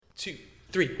2,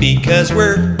 3. Because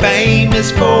we're famous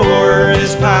for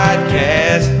this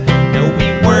podcast. No, we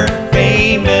weren't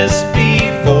famous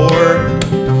before.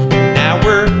 Now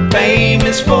we're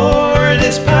famous for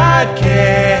this podcast.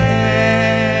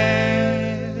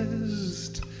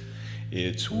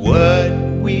 It's what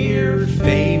we're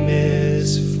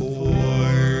famous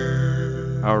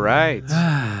for. All right.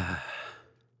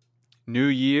 New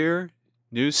year,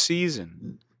 new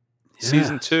season. Yeah.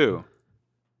 Season 2.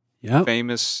 Yep.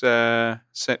 Famous for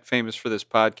this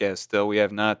podcast still. We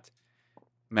have not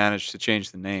managed to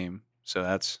change the name, so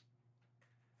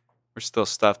we're still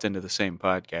stuffed into the same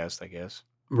podcast, I guess.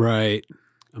 Right.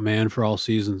 A man for all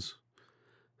seasons.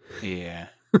 Yeah.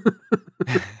 What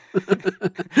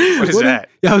is that?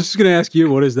 I was just going to ask you,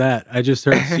 what is that? I just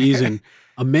heard season.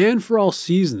 A man for all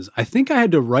seasons. I think I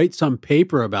had to write some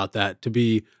paper about that to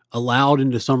be allowed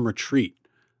into some retreat.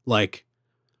 Like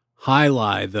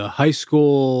the high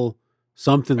school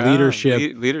something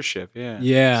leadership. Leadership, yeah.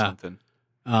 Yeah. Something.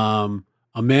 A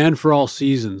man for all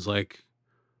seasons. Like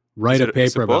write a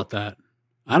paper about that.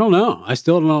 I don't know. I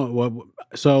still don't know what.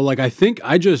 So like, I think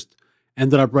I just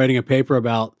ended up writing a paper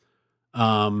about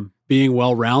being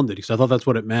well-rounded because I thought that's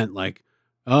what it meant. Like,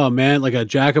 oh man, like a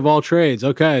jack of all trades.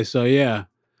 Okay, so yeah.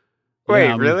 Wait,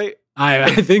 Yeah, really?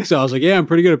 I think so. I was like, yeah, I'm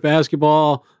pretty good at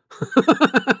basketball.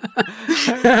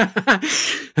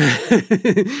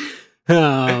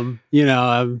 I'm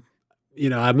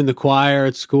in the choir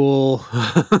at school.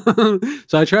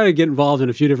 So I try to get involved in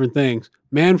a few different things.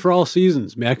 Man for all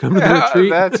seasons. May I come to the retreat?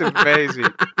 That's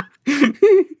amazing.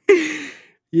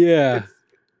 Yeah.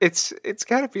 It's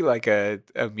got to be like a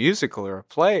musical or a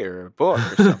play or a book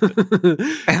or something.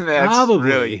 And that's Probably.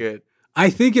 really good. I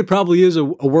think it probably is a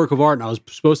work of art, and I was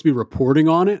supposed to be reporting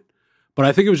on it, but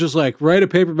I think it was just like, write a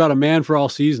paper about a man for all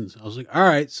seasons. I was like, all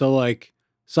right, so like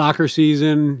soccer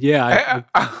season, yeah,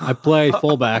 I play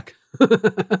fullback.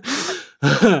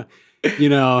 The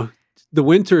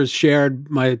winters shared,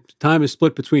 my time is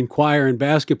split between choir and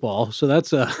basketball, so that's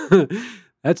 2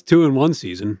 in 1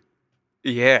 season.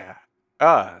 Yeah.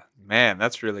 Man,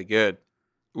 that's really good.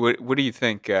 What do you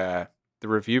think the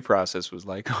review process was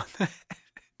like on that?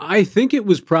 I think it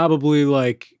was probably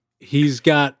like he's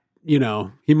got, he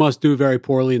must do very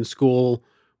poorly in school.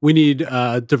 We need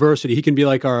diversity. He can be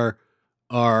like our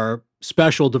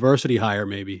special diversity hire,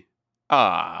 maybe.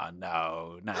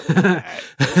 No, not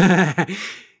that.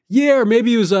 Yeah, or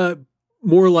maybe it was a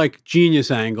more like genius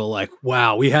angle. Like,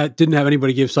 wow, we didn't have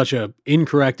anybody give such a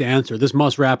incorrect answer. This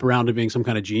must wrap around to being some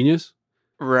kind of genius.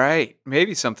 Right.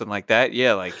 Maybe something like that.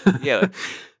 Yeah, like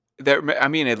I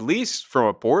mean, at least from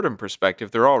a boredom perspective,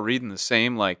 they're all reading the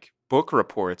same like book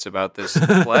reports about this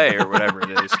play or whatever it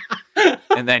is.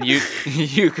 And then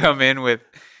you come in with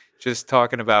just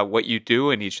talking about what you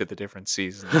do in each of the different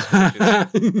seasons.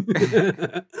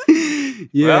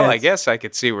 Yeah. Well, I guess I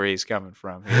could see where he's coming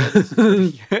from.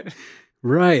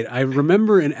 Right. I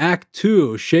remember in Act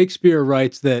 2, Shakespeare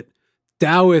writes that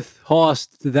 "Thou'th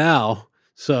host thou."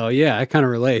 So yeah, I kind of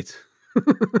relate.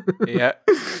 Yeah.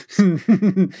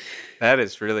 That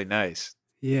is really nice.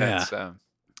 Yeah. That's,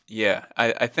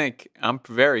 I think I'm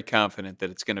very confident that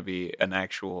it's going to be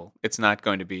it's not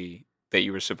going to be that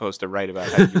you were supposed to write about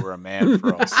how you were a man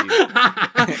for all seasons.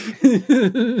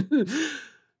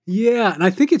 Yeah. And I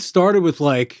think it started with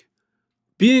like,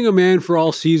 being a man for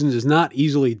all seasons is not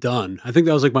easily done. I think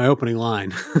that was like my opening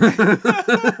line.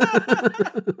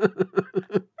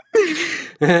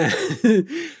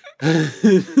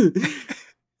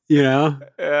 Yeah,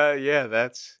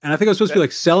 that's... And I think I was supposed to be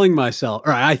like selling myself,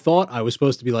 or I thought I was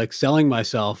supposed to be like selling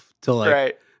myself to like,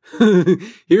 right.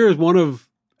 Here's one of,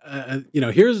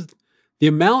 here's the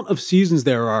amount of seasons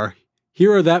there are.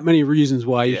 Here are that many reasons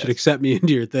why you should accept me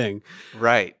into your thing.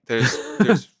 Right.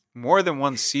 There's more than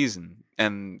one season,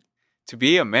 and to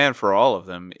be a man for all of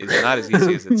them is not as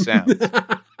easy as it sounds.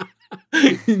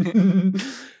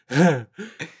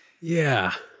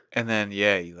 Yeah. And then,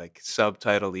 you like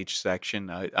subtitle each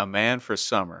section, a man for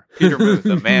summer. Peter Muth,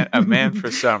 a man for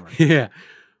summer. Yeah.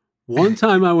 One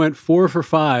time I went 4 for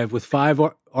 5 with 5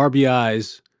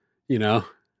 RBIs,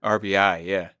 RBI,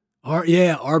 yeah.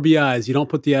 RBIs. You don't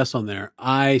put the S on there.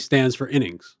 I stands for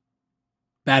innings.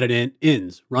 Batted in,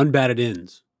 ins. Run batted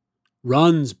ins.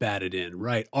 Runs batted in.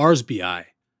 Right. RSBI.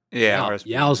 Yeah, RSBI.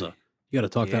 Yowza. You got to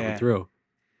talk that one through.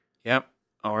 Yep.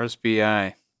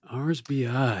 RSBI.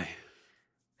 RSBI.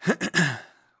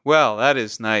 Well, that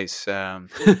is nice. I'm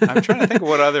trying to think of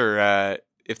what other,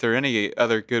 if there are any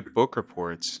other good book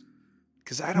reports,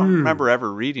 because I don't remember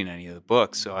ever reading any of the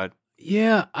books. So I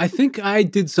think I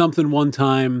did something one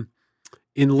time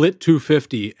in Lit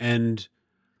 250, and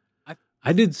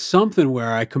I did something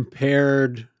where I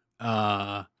compared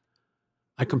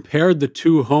I compared the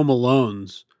two Home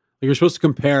Alones. Like you're supposed to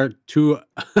compare two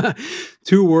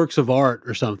two works of art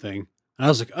or something. And I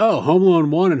was like, oh, Home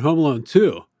Alone 1 and Home Alone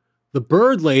 2. The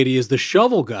bird lady is the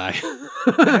shovel guy.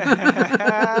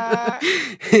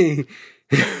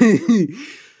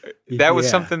 That was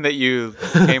something that you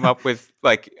came up with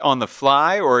like on the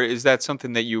fly, or is that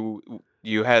something that you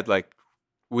had like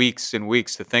weeks and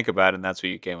weeks to think about, and that's what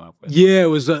you came up with? Yeah, it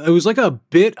was like a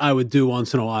bit I would do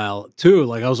once in a while too.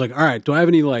 Like I was like, all right, do I have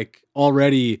any like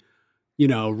already,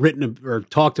 written or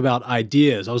talked about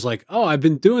ideas? I was like, oh, I've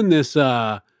been doing this.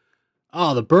 The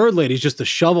bird lady's just a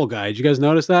shovel guy. Did you guys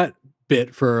notice that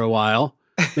bit for a while?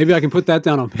 Maybe I can put that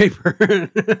down on paper.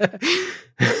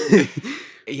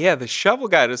 Yeah, the shovel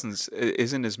guy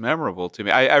isn't as memorable to me.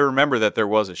 I remember that there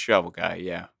was a shovel guy,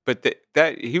 yeah, but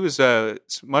that he was a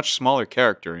much smaller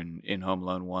character in Home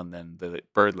Alone 1 than the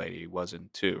bird lady was in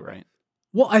 2, right?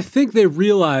 Well, I think they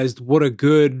realized what a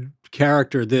good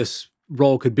character this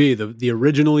role could be. The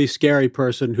originally scary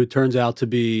person who turns out to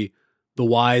be the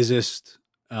wisest,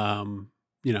 old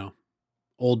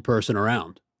person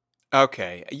around.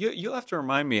 Okay, you'll have to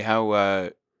remind me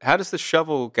how does the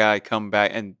shovel guy come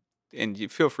back, and you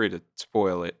feel free to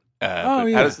spoil it. Yeah.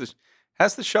 How does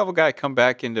the shovel guy come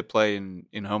back into play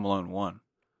in Home Alone 1?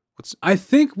 I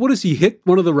think, what does he hit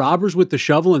one of the robbers with the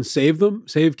shovel and save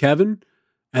Kevin?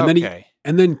 And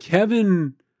then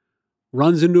Kevin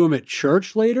runs into him at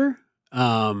church later.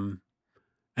 And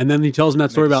then he tells him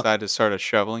that story about decided to start a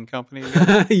shoveling company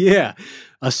again? Yeah,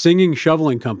 a singing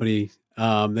shoveling company.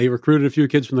 They recruited a few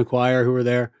kids from the choir who were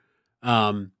there.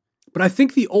 But I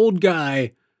think the old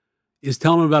guy is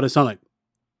telling him about his son, like,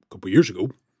 a couple years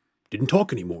ago, didn't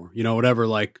talk anymore, whatever,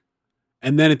 like.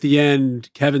 And then at the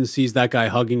end, Kevin sees that guy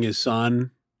hugging his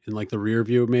son in like the rear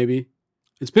view, maybe.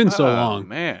 It's been so long.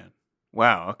 Man.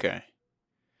 Wow, okay.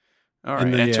 All right.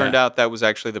 And And it turned out that was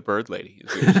actually the bird lady.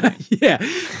 Is what you're saying. Yeah,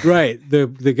 right.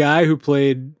 The guy who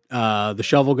played the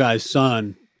shovel guy's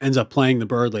son ends up playing the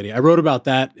bird lady. I wrote about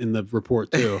that in the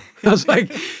report too. I was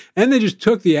like, and they just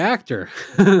took the actor.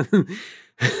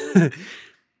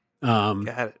 Got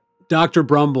it. Dr.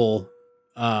 Brumble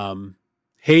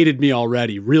hated me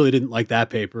already, really didn't like that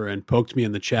paper, and poked me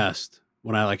in the chest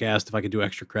when I like asked if I could do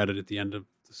extra credit at the end of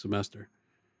the semester.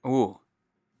 Ooh.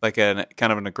 Like a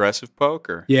kind of an aggressive poke,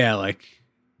 or? Yeah.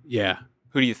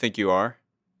 Who do you think you are?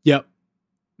 Yep.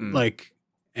 Like,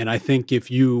 and I think if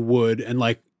you would, and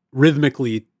like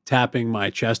rhythmically tapping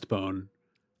my chest bone.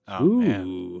 Oh,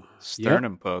 man.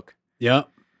 Sternum poke.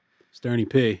 Yep. Sterny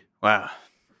P. Wow.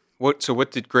 What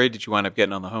grade did you wind up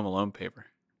getting on the Home Alone paper?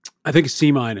 I think a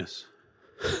C-.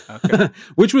 Okay.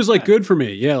 Which was like good for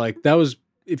me. Yeah, like that was,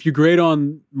 if you grade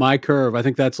on my curve, I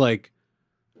think that's like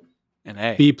an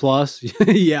A. B+.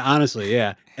 Yeah, honestly,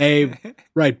 yeah. A,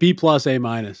 right, B+,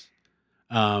 A-.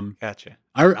 Gotcha.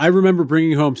 I remember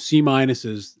bringing home C-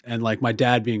 and like my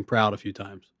dad being proud a few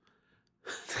times.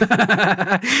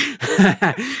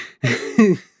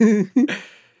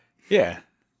 Yeah.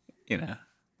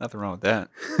 Nothing wrong with that.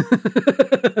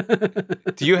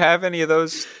 Do you have any of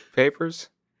those papers?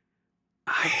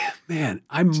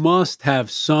 I must have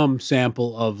some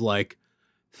sample of like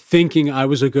thinking I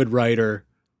was a good writer,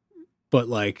 but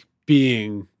like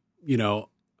being,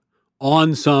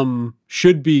 on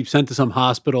should be sent to some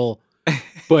hospital,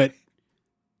 but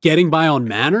getting by on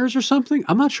manners or something.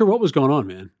 I'm not sure what was going on,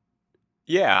 man.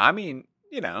 Yeah. I mean,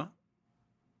 I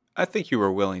think you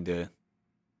were willing to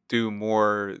do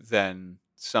more than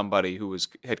somebody who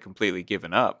had completely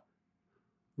given up.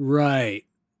 Right.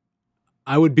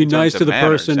 I would be nice to the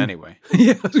person anyway.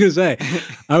 Yeah, I was going to say,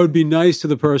 I would be nice to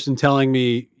the person telling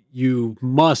me you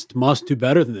must do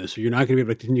better than this, or you're not going to be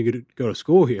able to continue to go to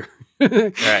school here.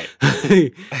 Right.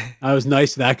 I was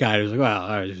nice to that guy. I was like, well, all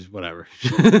right, just whatever.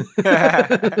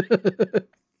 The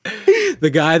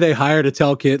guy they hire to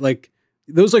tell kid, like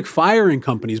those like firing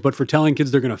companies, but for telling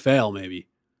kids they're going to fail, maybe.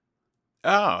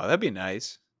 Oh, that'd be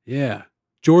nice. Yeah.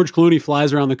 George Clooney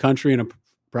flies around the country in a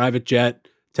private jet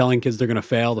telling kids they're going to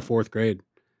fail the 4th grade.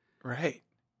 Right.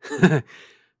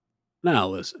 Now,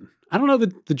 listen, I don't know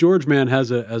that the George man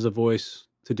has a voice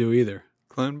to do either.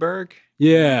 Kloonberg?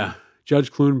 Yeah,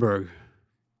 Judge Kloonberg.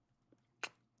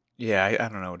 Yeah, I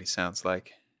don't know what he sounds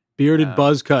like. Bearded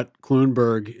buzz cut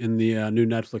Kloonberg in the new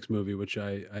Netflix movie, which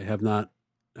I have not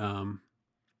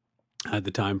had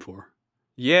the time for.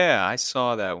 Yeah, I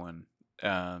saw that one.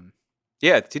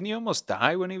 Yeah, didn't he almost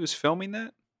die when he was filming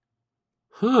that?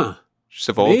 Huh. Just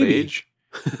of old age?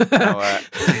 No, I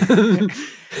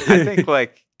think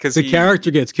like... Cause the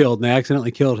character gets killed and they accidentally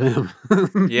killed him.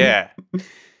 Yeah.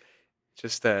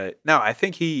 Just, no, I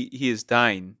think he is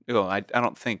dying. Well, I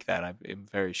don't think that. I'm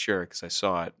very sure because I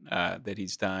saw it, that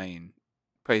he's dying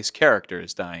his character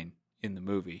is dying in the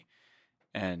movie,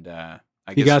 and I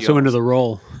guess he got so into the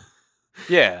role.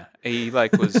 Yeah, he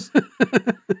like was,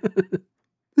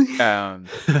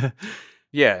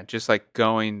 yeah, just like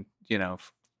going,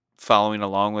 following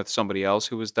along with somebody else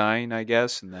who was dying, I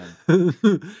guess, and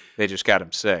then they just got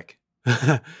him sick.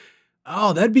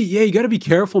 Oh, you got to be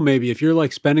careful maybe if you're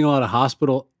like spending a lot of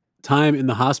hospital time in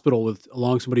the hospital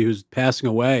along somebody who's passing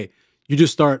away. You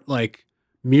just start like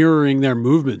mirroring their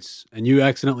movements and you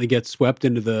accidentally get swept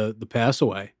into the pass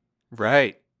away.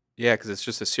 Right. Yeah, because it's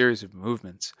just a series of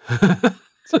movements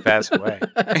to pass away.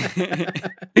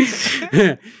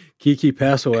 Kiki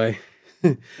pass away.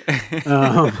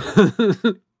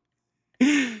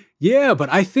 Yeah, but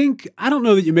I don't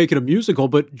know that you make it a musical,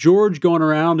 but George going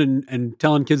around and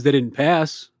telling kids they didn't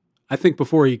pass, I think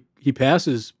before he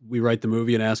passes, we write the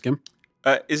movie and ask him.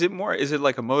 Is it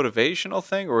like a motivational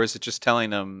thing, or is it just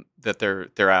telling them that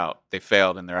they're out, they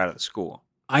failed and they're out of the school?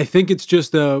 I think it's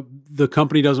just the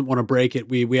company doesn't want to break it.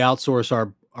 We outsource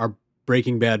our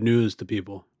Breaking Bad news to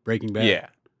people. Breaking Bad. Yeah,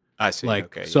 I see.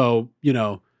 Okay. So,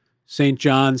 St.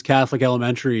 John's Catholic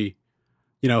Elementary,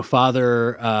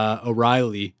 Father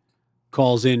O'Reilly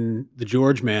calls in the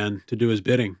George man to do his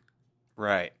bidding.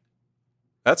 Right.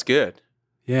 That's good.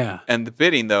 Yeah. And the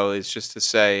bidding, though, is just to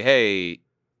say, hey,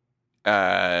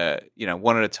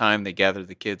 one at a time they gather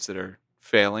the kids that are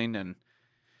failing. And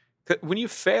when you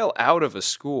fail out of a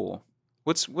school,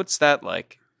 what's that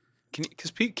like?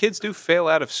 Because kids do fail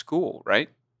out of school, right?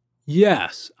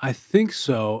 Yes, I think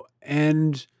so.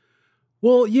 And,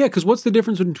 well, yeah, because what's the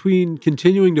difference between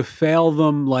continuing to fail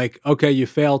them, like, okay, you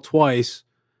fail twice,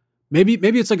 maybe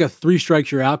it's like a 3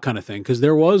 strikes you're out kind of thing, because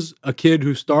there was a kid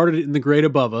who started in the grade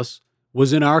above us,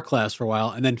 was in our class for a while,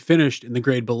 and then finished in the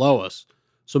grade below us.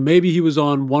 So maybe he was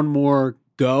on one more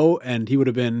go, and he would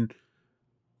have been,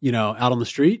 out on the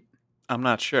street. I'm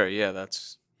not sure. Yeah,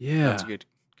 that's a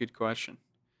good question.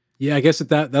 Yeah, I guess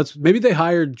that's maybe they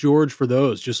hired George for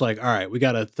those. Just like, all right, we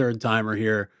got a third timer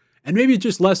here, and maybe it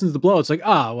just lessens the blow. It's like,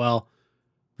 well,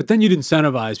 but then you'd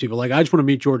incentivize people. Like, I just want to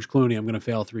meet George Clooney. I'm going to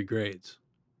fail 3 grades.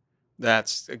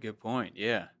 That's a good point.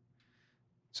 Yeah.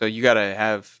 So you got to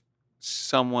have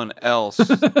someone else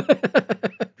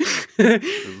who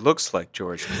looks like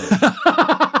George Clooney.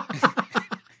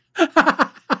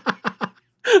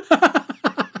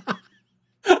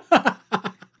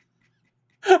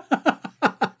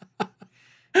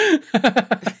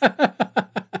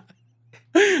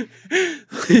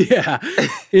 Yeah,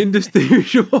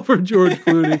 indistinguishable from George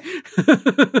Clooney.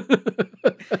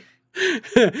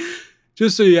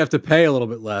 Just so you have to pay a little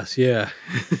bit less, yeah.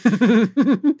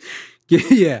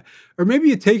 Yeah, or maybe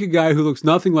you take a guy who looks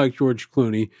nothing like George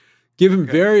Clooney, give him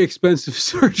very expensive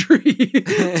surgery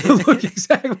to look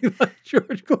exactly like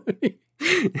George Clooney,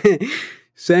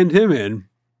 send him in.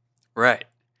 Right.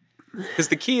 Because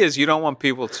the key is you don't want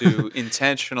people to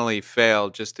intentionally fail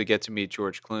just to get to meet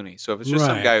George Clooney. So if it's just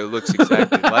some guy who looks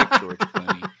exactly like George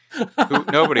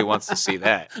Clooney, nobody wants to see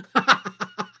that.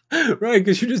 Right,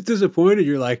 because you're just disappointed.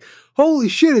 You're like, holy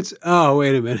shit, oh,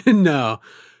 wait a minute. No,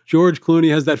 George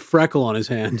Clooney has that freckle on his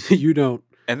hand. You don't.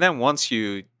 And then once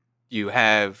you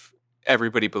have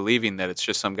everybody believing that it's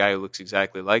just some guy who looks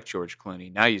exactly like George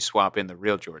Clooney, now you swap in the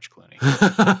real George Clooney.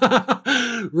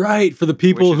 Right, for the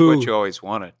people who... what you always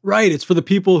wanted. Right, it's for the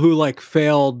people who like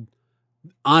failed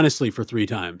honestly for 3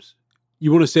 times.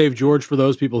 You want to save George for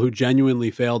those people who genuinely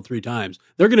failed 3 times.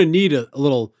 They're going to need a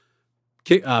little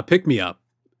pick-me-up.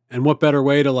 And what better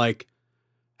way to like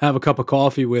have a cup of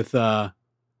coffee with George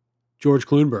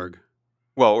Kloonberg?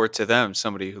 Well, or to them,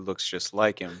 somebody who looks just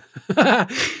like him.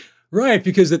 Right,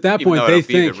 because at that point they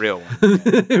think the real one.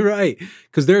 Yeah. Right,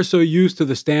 because they're so used to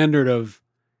the standard of,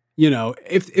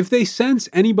 if they sense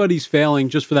anybody's failing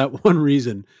just for that one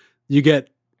reason, you get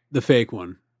the fake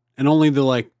one, and only the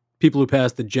like people who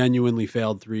passed the genuinely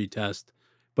failed 3 test.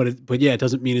 But yeah, it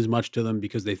doesn't mean as much to them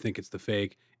because they think it's the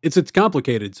fake. It's a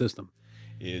complicated system.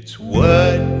 It's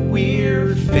what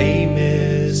we're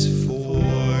famous for.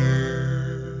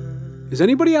 Is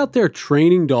anybody out there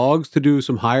training dogs to do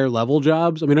some higher level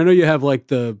jobs? I mean, I know you have like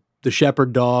the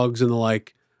shepherd dogs and the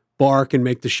like bark and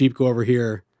make the sheep go over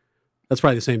here. That's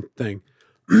probably the same thing.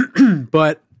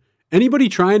 But anybody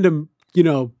trying to,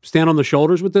 stand on the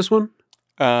shoulders with this one?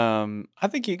 I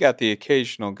think you got the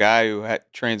occasional guy who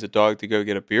trains a dog to go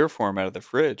get a beer for him out of the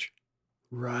fridge.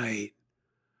 Right.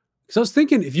 Because I was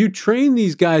thinking, if you train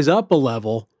these guys up a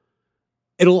level,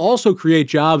 it'll also create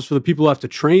jobs for the people who have to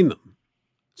train them.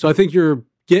 So I think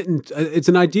it's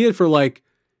an idea for like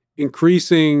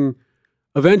increasing,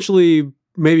 eventually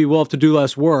maybe we'll have to do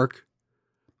less work,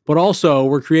 but also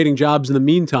we're creating jobs in the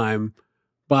meantime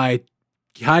by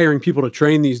hiring people to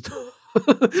train these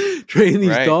train these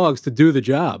Right. dogs to do the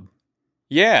job.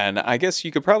 Yeah, and I guess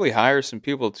you could probably hire some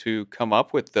people to come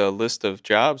up with the list of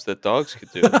jobs that dogs could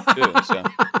do too. So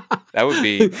that would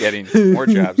be getting more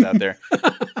jobs out there.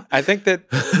 I think that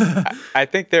I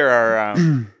think there are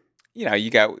you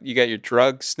got your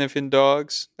drug sniffing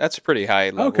dogs. That's pretty high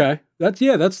level. Okay,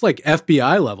 that's like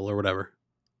FBI level or whatever.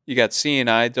 You got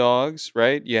CNI dogs,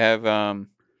 right? You have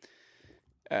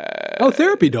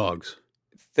Therapy dogs.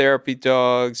 therapy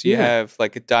dogs. You Yeah. have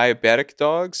like diabetic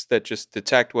dogs that just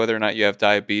detect whether or not you have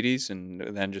diabetes and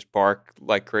then just bark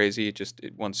like crazy.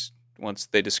 Once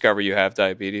they discover you have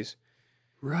diabetes.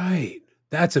 Right.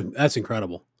 That's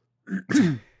incredible.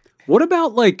 What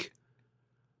about like,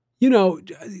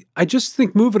 I just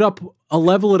think move it up a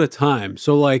level at a time.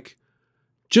 So like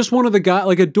just one of the guys,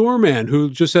 like a doorman who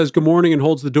just says good morning and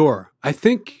holds the door. I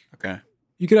think Okay.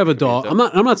 you could have a Could be a dog.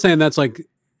 dog. I'm not saying that's like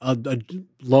a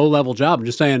low level job. I'm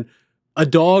just saying a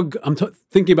dog. I'm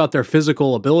thinking about their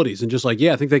physical abilities and just like,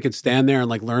 yeah, I think they could stand there and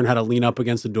like learn how to lean up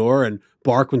against the door and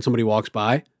bark when somebody walks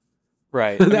by.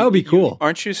 Right. That would be cool.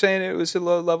 Aren't you saying it was a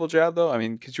low level job though? I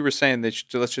mean, because you were saying that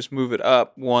let's just move it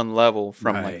up one level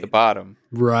from like the Right. bottom.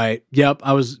 Right. Yep.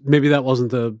 Maybe that wasn't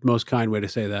the most kind way to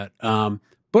say that.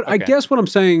 But I Okay. guess what I'm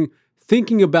saying,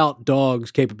 thinking about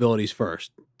dogs' capabilities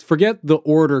first. Forget the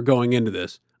order going into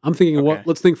this. I'm thinking Okay.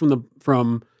 let's think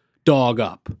from dog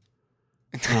up.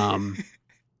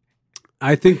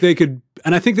 I think they could,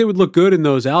 and I think they would look good in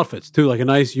those outfits too, like a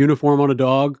nice uniform on a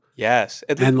dog. Yes.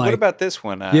 And And, what like- about this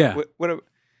one? Yeah.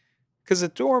 Because a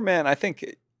doorman, I think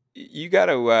you got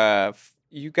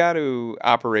to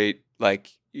operate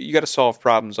like you got to solve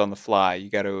problems on the fly. You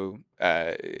got to.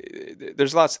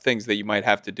 There's lots of things that you might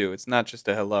have to do. It's not just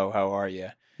a hello, how are you?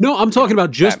 No, I'm talking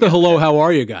about just the Batman. hello, how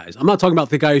are you guys? I'm not talking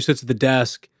about the guy who sits at the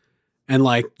desk and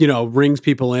like, rings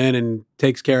people in and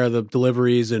takes care of the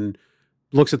deliveries and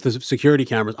looks at the security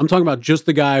cameras. I'm talking about just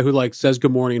the guy who like says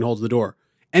good morning and holds the door.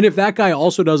 And if that guy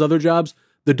also does other jobs,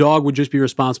 the dog would just be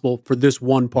responsible for this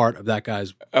one part of that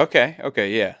guy's. Okay,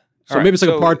 yeah. So All right, maybe it's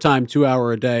like a part-time 2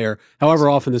 hour a day or however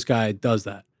often this guy does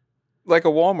that. like a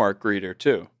Walmart greeter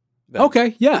too. Then.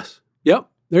 Okay. Yes. Yep.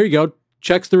 There you go.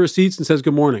 Checks the receipts and says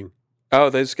good morning. Oh,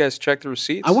 those guys check the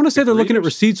receipts. I want to say The they're looking at greeters?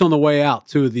 receipts on the way out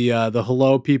too. The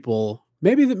hello people.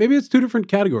 Maybe it's two different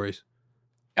categories.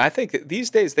 I think that these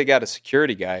days they got a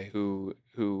security guy who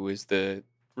is the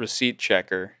receipt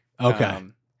checker. Okay.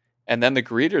 And then the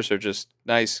greeters are just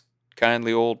nice,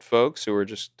 kindly old folks who are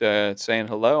just saying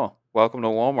hello, welcome to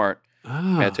Walmart.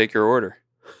 May I take your order?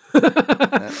 And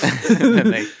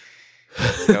then they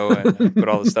go and put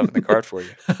all the stuff in the cart for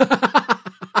you.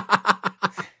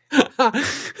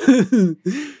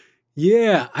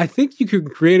 Yeah, I think you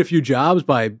could create a few jobs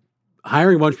by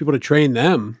hiring a bunch of people to train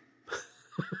them.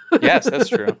 Yes, that's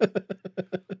true.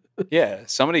 Yeah,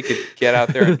 somebody could get out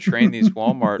there and train these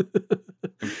Walmart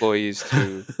employees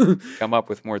to come up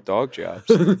with more dog jobs.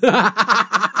 You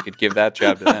could give that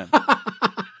job to them.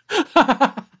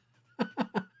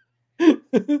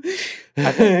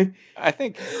 I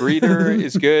think greeter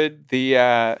is good.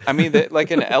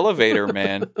 Like an elevator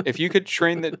man. If you could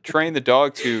train the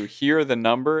dog to hear the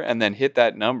number and then hit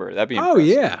that number, that'd be Oh impressive.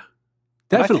 yeah, And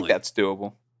definitely. I think that's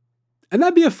doable. And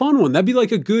that'd be a fun one. That'd be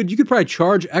like you could probably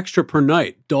charge extra per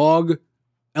night. Dog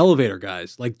elevator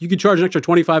guys. Like you could charge an extra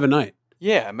 25 a night.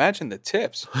 Yeah, imagine the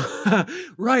tips.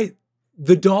 Right.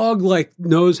 The dog like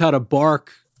knows how to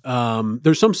bark.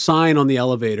 There's some sign on the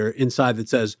elevator inside that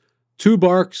says 2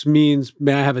 barks means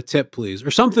may I have a tip, please?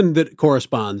 Or something that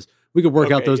corresponds. We could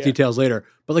work out Okay, those yeah. details later.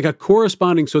 But like a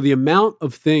corresponding, so the amount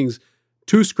of things,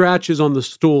 2 scratches on the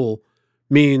stool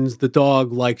means the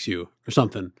dog likes you or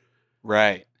something.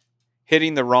 Right.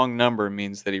 Hitting the wrong number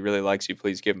means that he really likes you.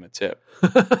 Please give him a tip.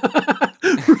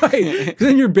 Right. 'Cause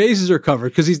then your bases are covered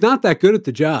because he's not that good at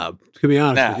the job, to be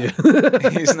honest with you.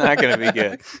 He's not going to be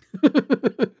good.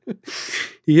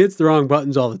 He hits the wrong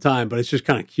buttons all the time, but it's just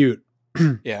kind of cute.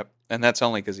 Yeah, and that's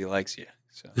only because he likes you.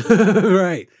 So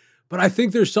Right. But I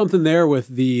think there's something there with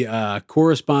the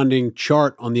corresponding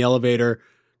chart on the elevator.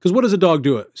 Because what does a dog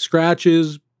do? It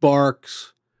scratches,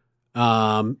 barks,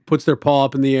 puts their paw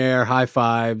up in the air, high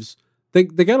fives. They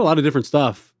got a lot of different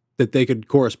stuff that they could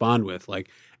correspond with. Like,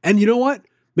 and you know what?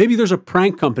 Maybe there's a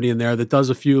prank company in there that does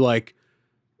a few like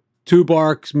 2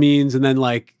 barks means, and then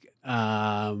like,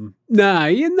 no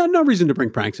reason to bring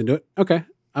pranks into it. Okay,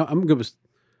 I'm good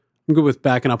with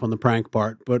backing up on the prank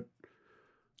part, but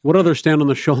what other stand on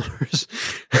the shoulders?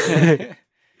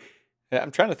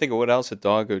 I'm trying to think of what else a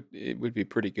dog would be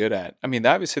pretty good at. I mean,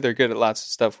 obviously they're good at lots of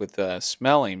stuff with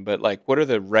smelling, but like, what are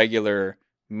the regular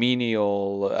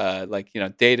menial,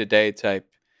 day-to-day type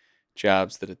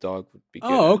jobs that a dog would be good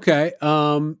Oh, at. okay.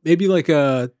 Maybe like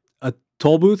a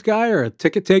toll booth guy or a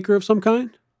ticket taker of some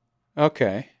kind.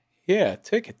 Okay. Yeah,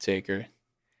 ticket taker.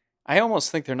 I almost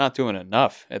think they're not doing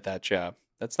enough at that job.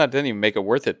 Didn't even make it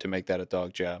worth it to make that a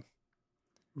dog job.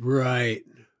 Right.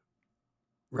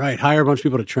 Right. Hire a bunch of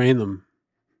people to train them.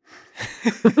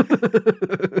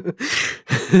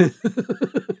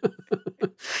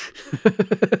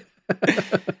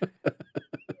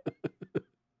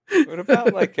 What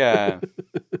about like yeah,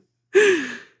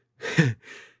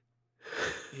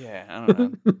 I don't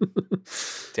know.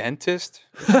 Dentist?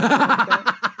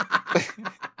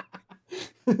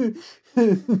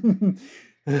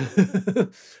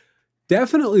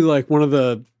 Definitely like one of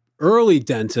the early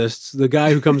dentists, the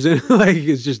guy who comes in like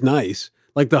is just nice.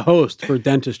 Like the host for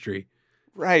dentistry.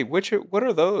 Right. What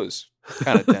are those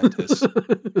kind of dentists?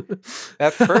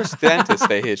 That first dentist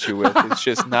they hit you with is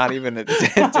just not even a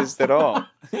dentist at all.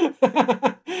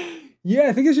 Yeah,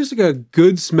 I think it's just like a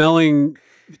good smelling,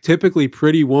 typically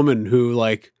pretty woman who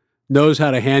like knows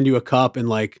how to hand you a cup and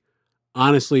like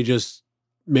honestly just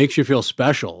makes you feel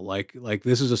special. Like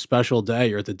this is a special day.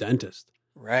 You're at the dentist.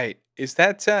 Right. Is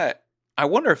that I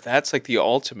wonder if that's like the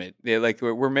ultimate. Yeah, like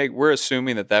we're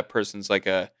assuming that person's like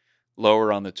a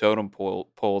lower on the totem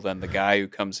pole than the guy who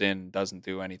comes in and doesn't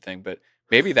do anything. But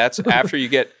maybe that's after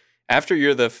you're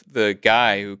the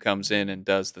guy who comes in and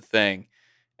does the thing.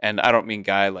 And I don't mean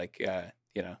guy like in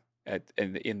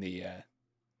the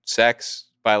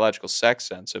biological sex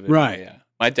sense of it. Right.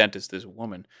 My dentist is a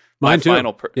woman. Mine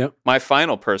too. My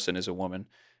final person is a woman.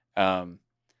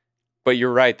 But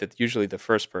you're right that usually the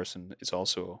first person is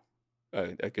also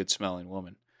a good smelling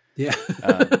woman. Yeah.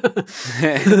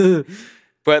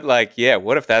 But like, yeah,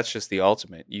 what if that's just the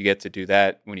ultimate? You get to do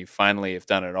that when you finally have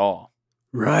done it all.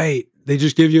 Right. They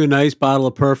just give you a nice bottle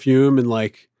of perfume and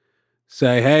like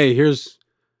say, hey, here's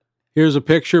a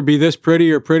picture. Be this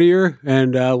pretty or prettier.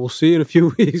 And we'll see you in a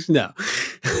few weeks. No.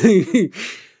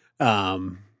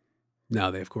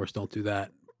 No, they of course don't do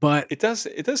that. But it does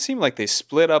seem like they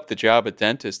split up the job of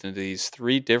dentist into these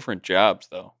 3 different jobs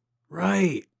though.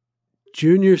 Right.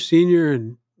 Junior, senior,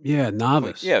 and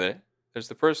novice. Yeah, there's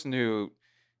the person who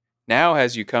now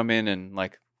has you come in and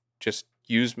like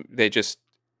they just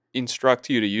instruct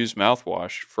you to use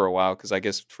mouthwash for a while because I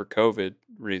guess for COVID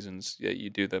reasons, you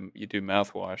do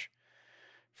mouthwash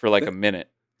for like a minute.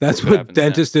 That's what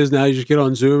dentist is now. You just get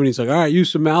on Zoom and he's like, all right,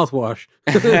 use some mouthwash.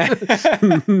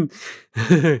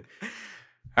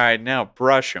 All right, now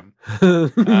brush them.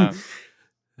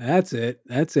 That's it.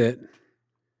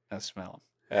 I smell them.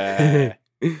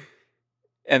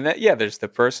 And there's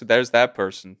that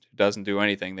person who doesn't do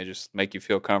anything. They just make you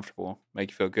feel comfortable,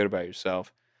 make you feel good about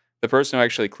yourself. The person who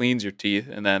actually cleans your teeth,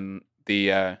 and then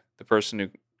the person who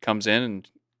comes in and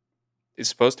is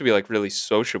supposed to be like really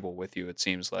sociable with you. It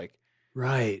seems like,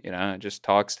 right? And just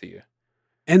talks to you.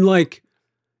 And like,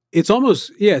 it's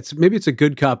almost it's a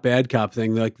good cop, bad cop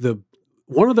thing. Like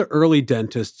one of the early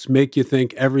dentists make you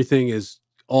think everything is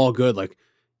all good. Like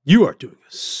you are doing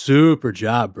a super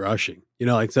job brushing.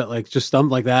 Like that, like just stuff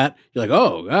like that. You're like,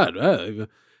 oh God,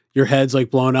 your head's like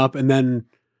blown up. And then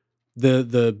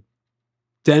the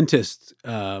dentist,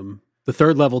 the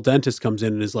 3rd level dentist comes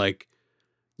in and is like,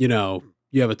 you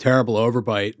have a terrible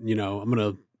overbite. I'm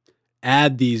going to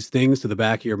add these things to the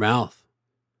back of your mouth.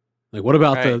 Like, what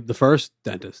about the first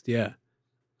dentist? Yeah.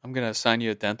 I'm going to assign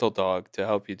you a dental dog to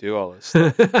help you do all this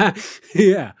stuff.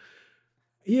 Yeah.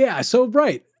 Yeah. So,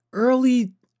 right.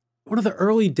 One of the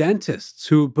early dentists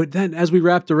but then as we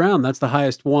wrapped around, that's the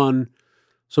highest one.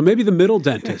 So maybe the middle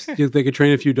dentist, they could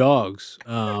train a few dogs.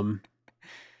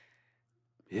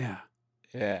 Yeah.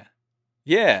 Yeah.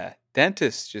 Yeah.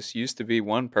 Dentists just used to be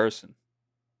one person.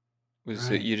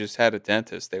 Right. You just had a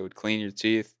dentist. They would clean your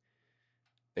teeth.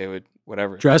 They would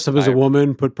whatever. Dress up as a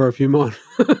woman, put perfume on.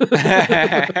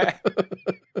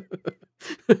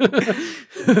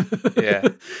 Yeah.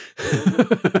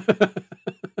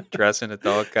 Dress in a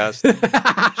dog costume.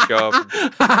 Show up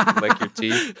and lick your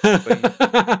teeth.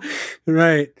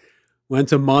 Right. Went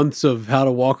to months of how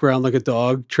to walk around like a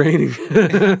dog training.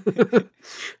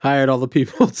 Hired all the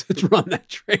people to run that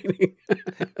training.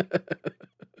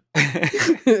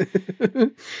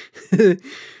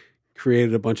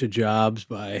 Created a bunch of jobs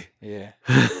by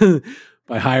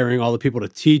hiring all the people to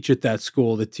teach at that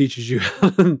school that teaches you.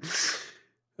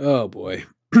 Oh boy.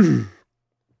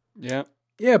 Yeah.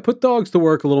 Yeah, put dogs to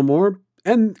work a little more.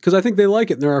 And because I think they like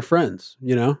it and they're our friends,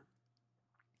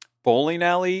 Bowling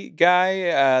alley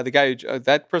guy, the guy who,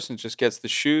 that person just gets the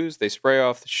shoes. They spray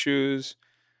off the shoes.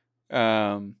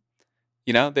 So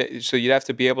you'd have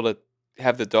to be able to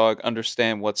have the dog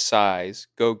understand what size,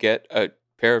 go get a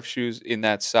pair of shoes in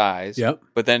that size. Yep.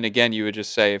 But then again, you would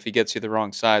just say if he gets you the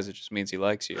wrong size, it just means he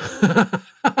likes you.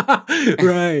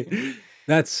 Right.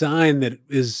 That sign that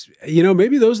is,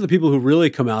 maybe those are the people who really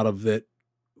come out of it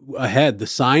ahead. The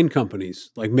sign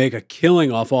companies like make a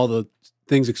killing off all the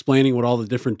things explaining what all the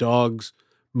different dogs'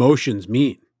 motions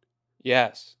mean.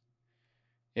 Yes.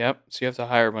 Yep. So you have to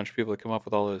hire a bunch of people to come up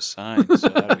with all those signs. So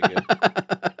that'd be good.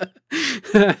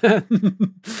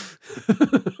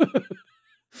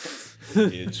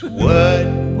 It's what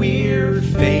we're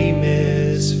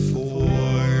famous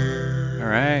for. All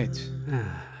right.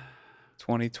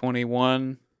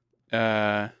 2021.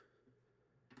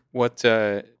 What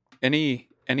any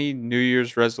New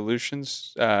Year's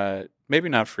resolutions? Maybe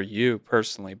not for you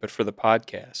personally, but for the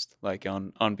podcast, like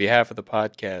on behalf of the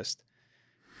podcast.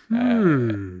 What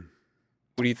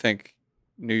do you think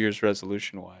New Year's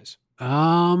resolution wise?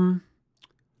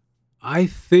 I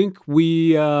think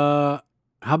we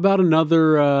how about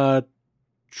another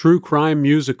true crime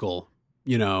musical,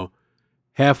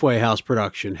 halfway house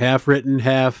production, half written,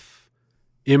 half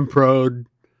improd,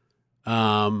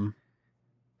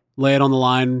 lay it on the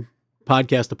line,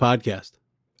 podcast to podcast.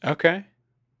 Okay.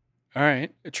 All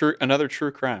right. Another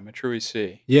true crime, a true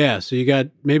EC. Yeah. So you got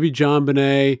maybe John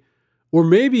Bonet, or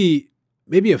maybe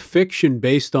a fiction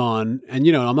based on, and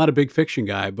I'm not a big fiction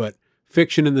guy, but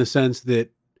fiction in the sense that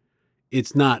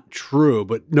it's not true,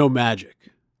 but no magic.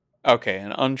 Okay.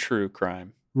 An untrue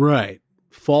crime. Right.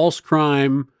 False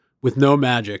crime with no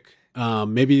magic.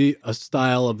 Maybe a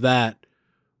style of that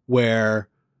where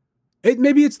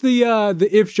maybe it's the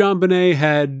if John Bonet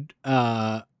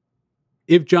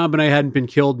hadn't been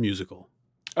killed musical.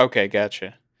 Okay,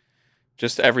 gotcha.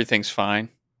 Just everything's fine.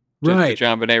 Right. The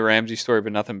John Bonet Ramsey story,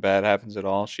 but nothing bad happens at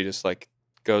all. She just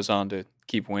goes on to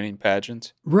keep winning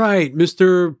pageants. Right.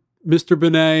 Mr.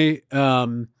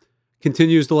 Bonet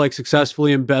continues to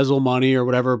successfully embezzle money or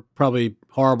whatever probably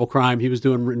horrible crime he was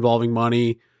doing involving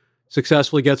money.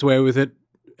 Successfully gets away with it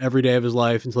every day of his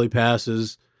life until he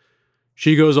passes.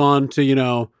 She goes on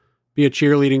to, be a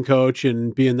cheerleading coach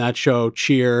and be in that show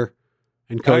Cheer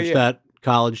and coach that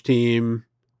college team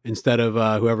instead of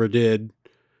whoever did.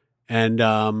 And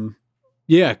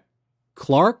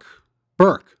Burke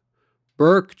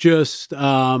just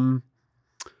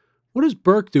what does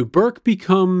Burke do? Burke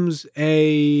becomes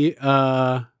a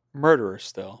murderer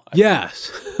still.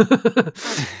 Yes.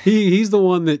 He's the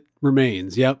one that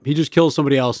remains. Yep. He just kills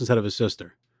somebody else instead of his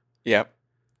sister. Yep.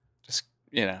 Just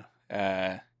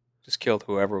just killed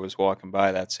whoever was walking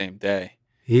by that same day.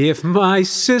 If my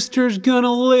sister's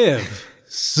gonna live,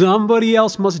 somebody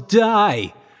else must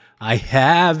die. I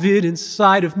have it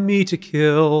inside of me to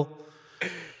kill.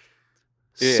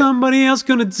 Yeah. Somebody else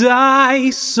gonna die.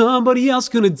 Somebody else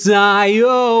gonna die.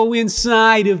 Oh,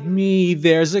 inside of me,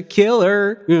 there's a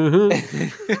killer.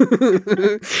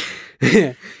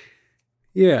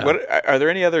 Yeah. What are there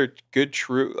any other good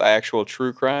actual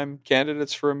true crime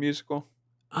candidates for a musical?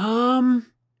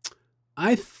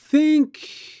 I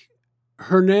think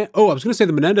I was going to say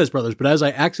the Menendez brothers, but as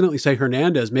I accidentally say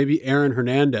Hernandez, maybe Aaron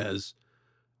Hernandez.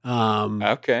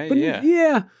 Okay. But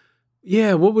yeah.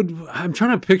 Yeah. I'm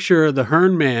trying to picture the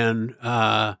Hern Man,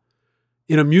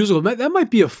 in a musical. That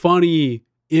might be a funny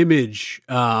image.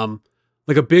 Like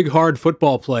a big, hard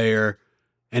football player.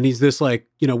 And he's this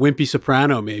wimpy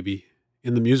soprano maybe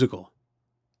in the musical.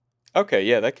 Okay.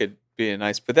 Yeah. That could be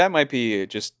but that might be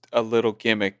just a little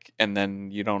gimmick, and then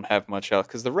you don't have much else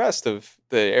because the rest of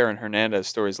the Aaron Hernandez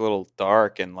story is a little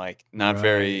dark and not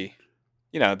very,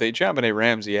 the John Bonet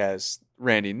Ramsey has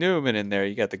Randy Newman in there.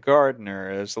 You got the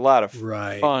gardener. There's a lot of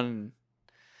fun.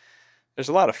 There's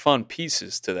a lot of fun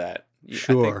pieces to that.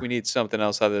 Sure. I think we need something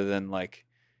else other than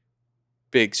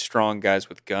big, strong guys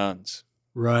with guns.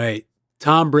 Right.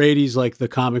 Tom Brady's the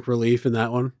comic relief in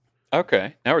that one.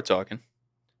 Okay. Now we're talking.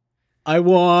 I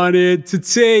wanted to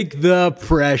take the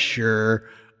pressure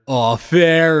off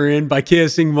Aaron by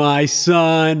kissing my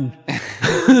son.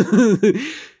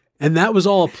 And that was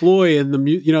all a ploy in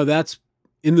the, that's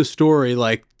in the story.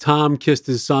 Tom kissed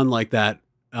his son like that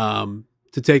to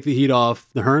take the heat off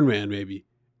the Hern Man, maybe.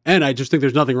 And I just think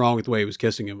there's nothing wrong with the way he was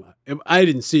kissing him. I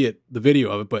didn't see the video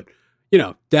of it, but,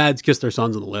 dads kiss their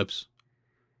sons on the lips.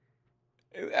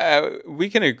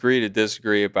 We can agree to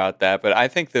disagree about that, but I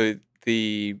think the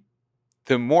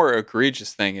more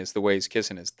egregious thing is the way he's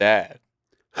kissing his dad.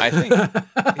 I think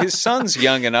his son's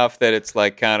young enough that it's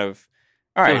kind of,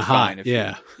 all right, fine. Hot,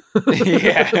 yeah.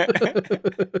 Yeah.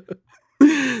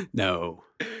 No.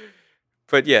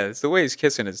 But yeah, it's the way he's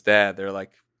kissing his dad. They're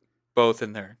both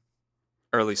in their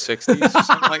early 60s or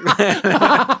something like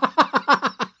that.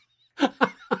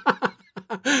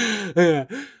 Yeah.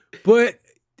 But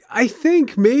I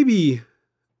think maybe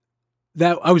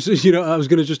that I was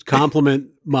going to just compliment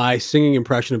my singing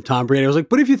impression of Tom Brady. I was like,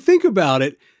 but if you think about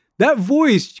it, that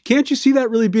voice, can't you see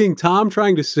that really being Tom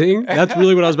trying to sing? That's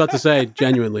really what I was about to say,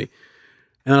 genuinely.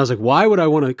 And I was like, why would I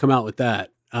want to come out with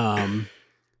that?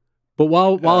 But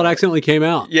while it accidentally came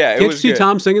out, yeah, can't you see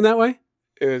Tom singing that way?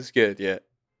 It was good, yeah.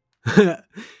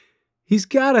 He's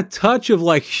got a touch of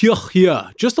like,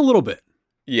 yeah, just a little bit.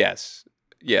 Yes.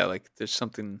 Yeah, like there's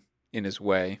something in his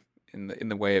way, in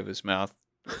the way of his mouth.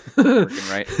 Working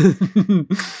right.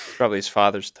 Probably his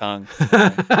father's tongue.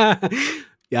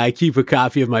 Yeah, I keep a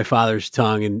copy of my father's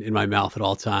tongue in my mouth at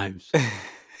all times.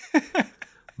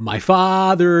 My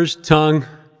father's tongue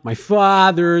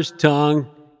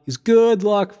is good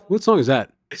luck. What song is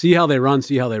that? See how they run,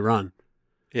 see how they run.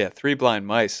 Yeah, Three Blind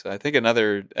Mice. I think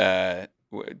another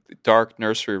dark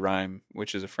nursery rhyme,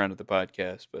 which is a friend of the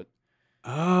podcast. But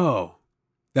oh,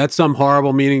 that's some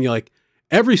horrible meaning. You're like,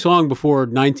 every song before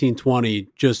 1920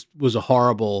 just was a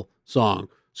horrible song.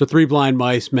 So Three Blind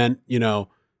Mice meant,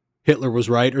 Hitler was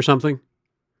right or something?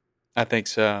 I think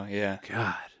so, yeah.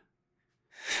 God.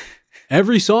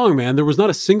 Every song, man. There was not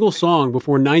a single song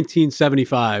before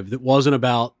 1975 that wasn't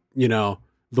about, the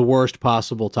worst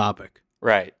possible topic.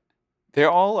 Right. They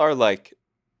all are like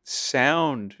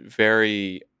sound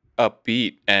very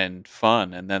upbeat and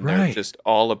fun, and then they're just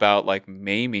all about like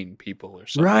maiming people or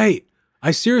something. Right.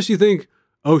 I seriously think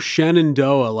Oh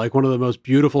Shenandoah, like one of the most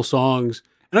beautiful songs.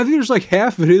 And I think there's like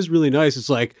half of it is really nice. It's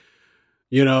like,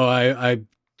 I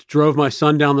drove my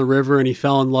son down the river and he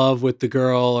fell in love with the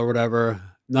girl or whatever.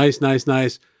 Nice.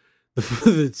 The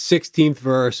 16th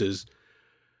verse is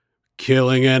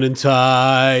killing an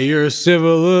entire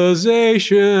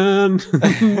civilization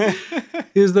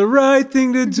is the right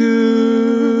thing to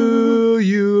do,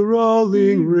 you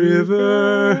rolling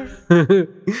river.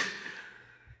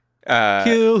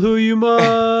 Kill who you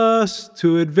must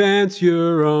to advance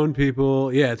your own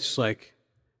people. Yeah, it's just like,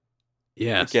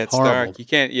 yeah, it gets horrible. dark. You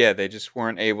can't. Yeah, they just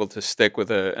weren't able to stick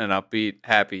with an upbeat,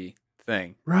 happy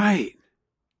thing. Right.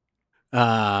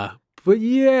 But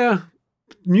yeah,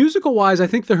 musical wise, I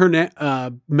think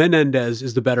the Menendez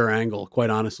is the better angle. Quite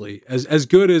honestly, as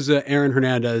good as Aaron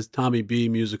Hernandez, Tommy B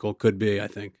musical could be, I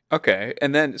think. Okay,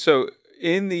 and then so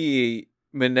in the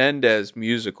Menendez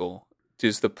musical,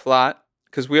 does the plot?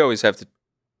 Because we always have to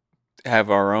have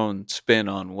our own spin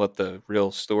on what the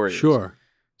real story is. Sure.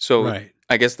 So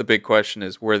I guess the big question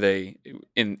is: were they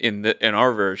in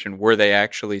our version? Were they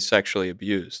actually sexually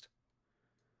abused?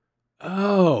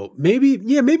 Oh, maybe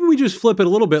we just flip it a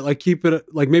little bit, like keep it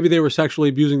like maybe they were sexually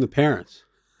abusing the parents.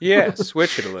 Yeah,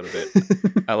 switch it a little bit.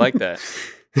 I like that.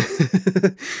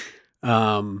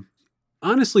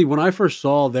 Honestly, when I first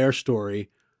saw their story,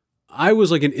 I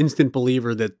was like an instant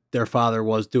believer that their father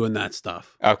was doing that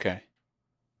stuff. Okay.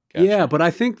 Gotcha. Yeah, but I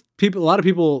think a lot of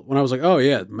people, when I was like, oh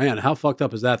yeah, man, how fucked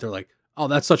up is that? They're like, oh,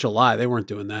 that's such a lie. They weren't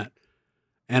doing that.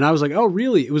 And I was like, oh,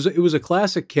 really? It was a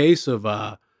classic case of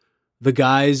the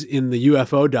guys in the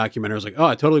UFO documentary. I was like, oh,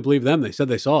 I totally believe them. They said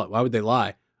they saw it. Why would they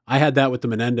lie? I had that with the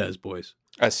Menendez boys.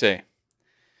 I see.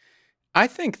 I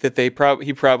think that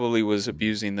he probably was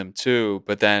abusing them too,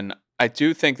 but then I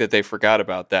do think that they forgot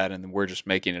about that and we're just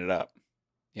making it up,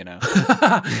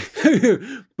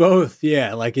 Both,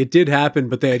 yeah. Like it did happen,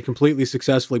 but they had completely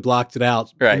successfully blocked it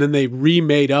out. Right. And then they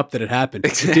remade up that it happened.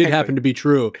 Exactly. It did happen to be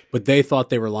true, but they thought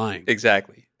they were lying.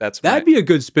 Exactly. That'd be a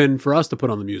good spin for us to put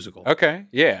on the musical. Okay,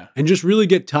 yeah. And just really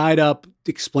get tied up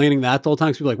explaining that the whole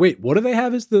time. So people are like, wait, what do they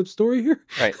have as the story here?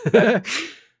 Right.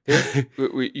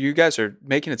 You guys are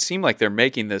making it seem like they're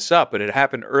making this up, but it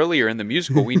happened earlier in the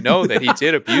musical. We know that he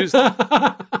did abuse them.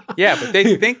 Yeah, but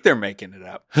they think they're making it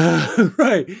up.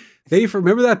 Right. They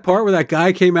remember that part where that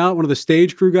guy came out, one of the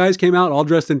stage crew guys came out all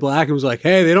dressed in black and was like,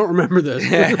 hey, they don't remember this.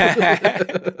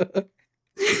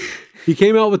 He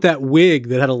came out with that wig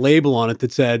that had a label on it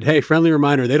that said, hey, friendly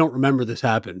reminder, they don't remember this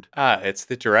happened. It's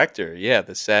the director. Yeah,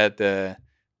 the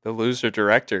loser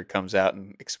director comes out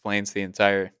and explains the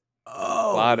entire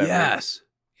plot of yes.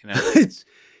 it.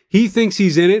 He thinks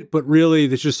he's in it, but really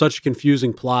it's just such a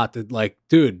confusing plot that like,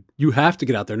 dude, you have to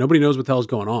get out there. Nobody knows what the hell's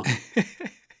going on.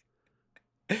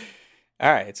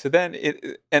 All right, so then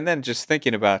just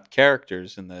thinking about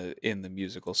characters in the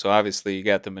musical. So obviously you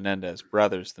got the Menendez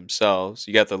brothers themselves.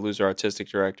 You got the loser artistic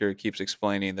director who keeps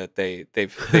explaining that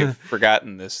they've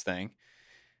forgotten this thing.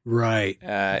 Right.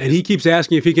 And he keeps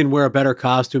asking if he can wear a better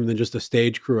costume than just a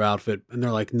stage crew outfit. And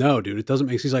they're like, no, dude, it doesn't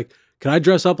make sense. He's like, can I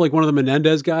dress up like one of the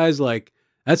Menendez guys? Like,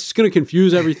 that's just going to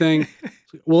confuse everything.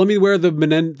 Well, let me wear the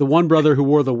one brother who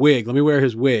wore the wig. Let me wear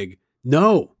his wig.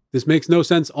 No, this makes no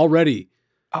sense already.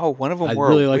 Oh, one of them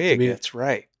wore a wig. That's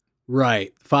right.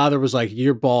 Right. Father was like,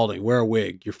 you're balding. Wear a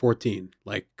wig. You're 14.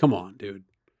 Like, come on, dude.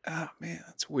 Oh man,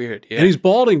 that's weird. Yeah. And he's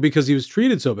balding because he was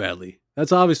treated so badly.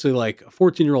 That's obviously like a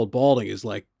 14-year-old balding is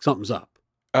like something's up.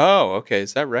 Oh, okay.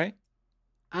 Is that right?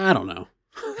 I don't know.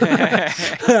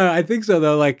 I think so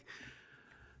though. Like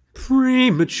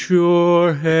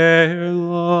premature hair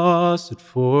loss at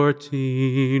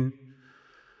 14.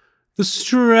 The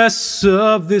stress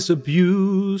of this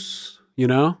abuse, you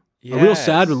know? A real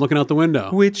sad one looking out the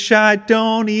window. Which I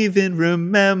don't even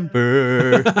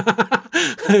remember.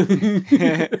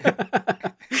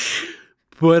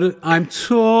 But I'm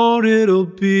told it'll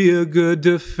be a good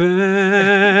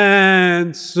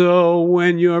defense. So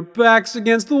when your back's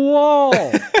against the wall,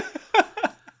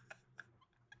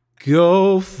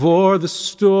 go for the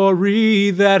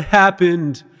story that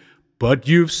happened, but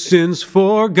you've since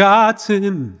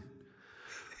forgotten.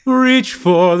 Reach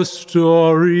for the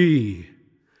story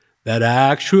that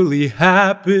actually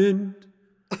happened,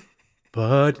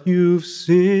 but you've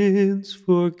since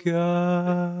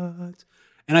forgot.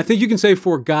 And I think you can say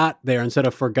forgot there instead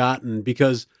of forgotten,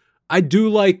 because I do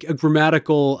like a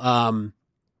grammatical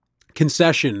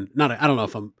concession. I don't know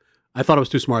if I thought I was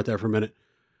too smart there for a minute.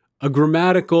 A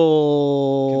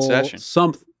grammatical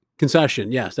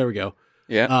concession. Yes, there we go.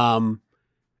 Yeah.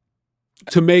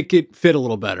 To make it fit a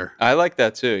little better. I like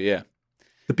that too. Yeah.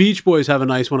 The Beach Boys have a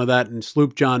nice one of that in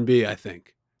Sloop John B, I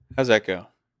think. How's that go?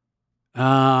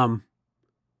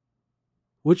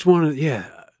 Which one? Yeah.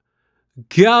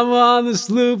 Come on the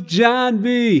sloop, John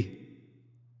B.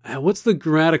 What's the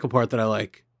grammatical part that I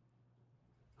like?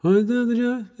 Let me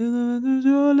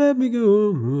go,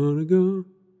 I wanna go.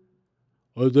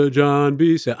 What the John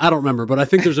B said. I don't remember, but I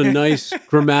think there's a nice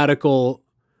grammatical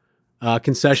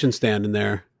concession stand in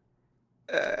there.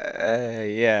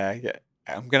 Yeah.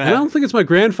 I'm gonna. I don't think it's my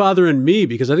grandfather and me,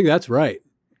 because I think that's right.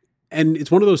 And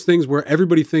it's one of those things where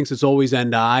everybody thinks it's always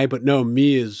and I, but no,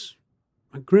 me is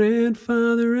my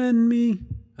grandfather and me.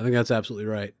 I think that's absolutely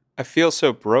right. I feel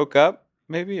so broke up,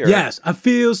 maybe? Or? Yes, I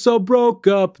feel so broke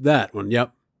up. That one,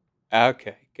 yep.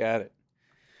 Okay, got it.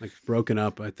 Like broken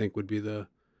up, I think would be the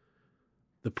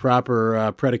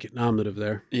proper predicate nominative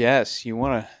there. Yes, you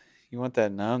want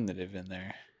that nominative in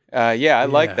there. Yeah, I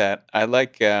like that. I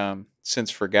like since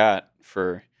forgot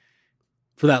for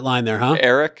that line there, huh?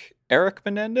 Eric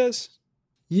Menendez?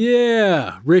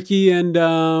 Yeah, Ricky and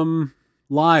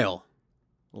Lyle.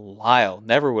 Lyle.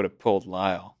 Never would have pulled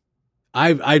Lyle.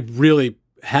 I really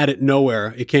had it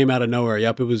nowhere. It came out of nowhere.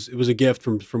 Yep, it was a gift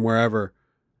from wherever.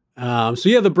 So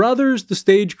yeah, the brothers, the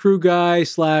stage crew guy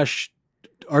 /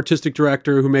 artistic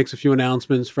director who makes a few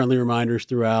announcements, friendly reminders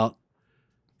throughout.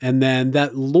 And then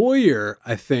that lawyer,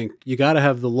 I think, you got to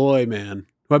have the lawyer man,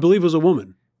 who I believe was a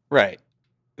woman. Right.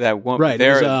 That woman. Right.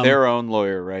 Their own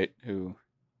lawyer, right? Who?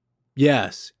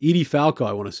 Yes. Edie Falco,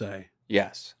 I want to say.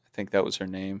 Yes. I think that was her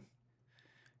name.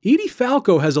 Edie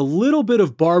Falco has a little bit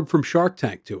of Barb from Shark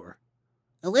Tank to her.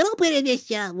 A little bit of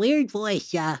this weird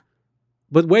voice.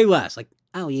 But way less. Like,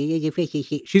 oh, yeah.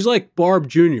 She's like Barb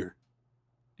Jr.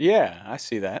 Yeah, I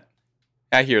see that.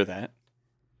 I hear that.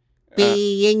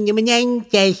 Being the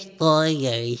Menendez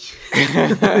lawyers.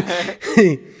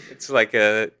 It's like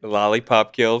a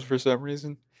lollipop guild for some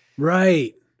reason.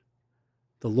 Right.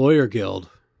 The Lawyer Guild.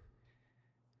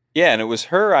 Yeah, and it was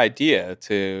her idea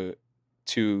to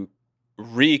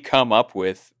come up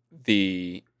with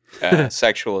the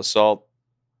sexual assault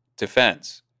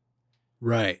defense.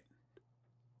 Right.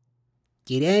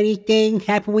 Did anything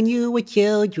happen when you were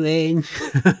children?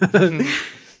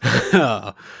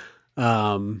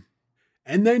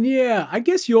 And then, yeah, I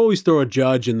guess you always throw a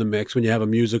judge in the mix when you have a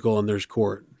musical and there's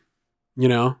court. You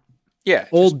know? Yeah.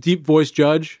 Old deep voice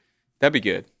judge. That'd be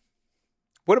good.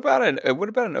 What about an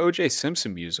O.J.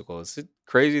 Simpson musical? Is it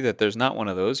crazy that there's not one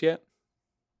of those yet?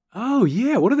 Oh,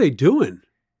 yeah. What are they doing?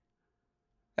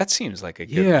 That seems like a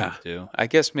good one to do. I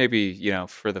guess maybe,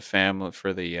 for the family,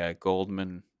 for the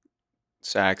Goldman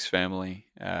Sachs family.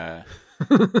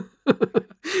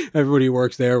 Everybody who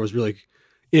works there was really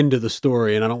into the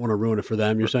story, and I don't want to ruin it for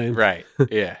them, you're saying? Right.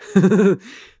 Yeah.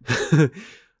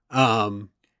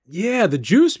 Yeah, the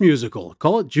Juice musical.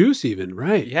 Call it Juice even,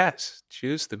 right? Yes.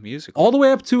 Juice the musical. All the way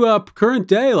up to current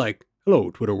day, like, hello,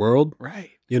 Twitter world. Right.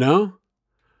 You know?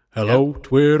 Hello, yep.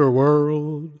 Twitter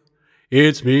world.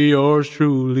 It's me, yours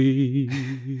truly.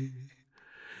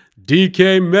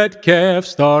 DK Metcalf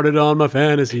started on my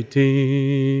fantasy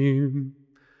team.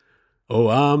 Oh,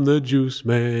 I'm the Juice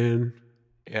Man.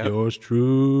 Yep. Yours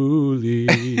truly.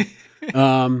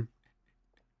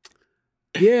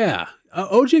 Yeah.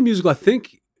 OJ musical, I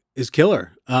think, is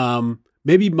killer.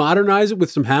 Maybe modernize it with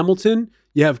some Hamilton.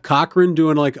 You have Cochran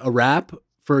doing like a rap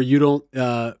for you don't.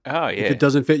 If it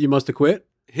doesn't fit, you must have quit.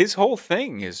 His whole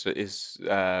thing is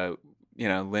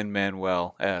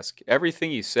Lin-Manuel-esque.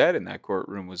 Everything he said in that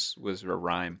courtroom was a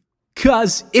rhyme.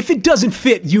 'Cause if it doesn't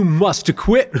fit, you must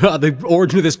acquit. The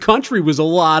origin of this country was a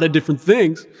lot of different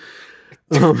things.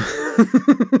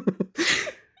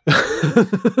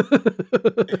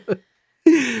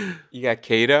 You got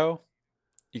Kato.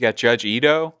 You got Judge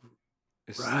Ito.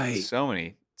 There's Right. So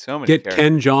many Get characters.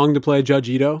 Ken Jeong to play Judge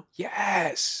Ito.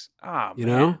 Yes. Ah, You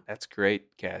man. know? That's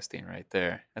great casting right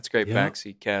there. That's great Yeah.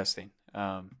 backseat casting.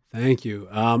 Thank you.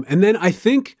 And then I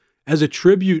think as a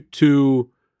tribute to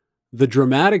the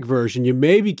dramatic version, you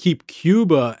maybe keep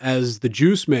Cuba as the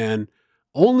Juice Man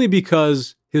only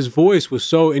because his voice was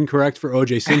so incorrect for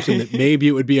O.J. Simpson that maybe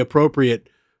it would be appropriate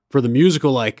for the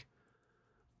musical, like,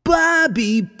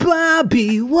 Bobby,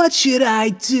 what should I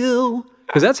do?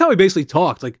 Because that's how he basically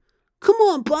talked. Like, come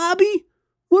on, Bobby,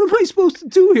 what am I supposed to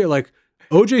do here? Like,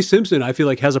 O.J. Simpson, I feel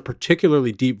like, has a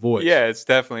particularly deep voice. yeah, it's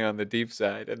definitely on the deep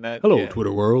side. And that Hello, yeah.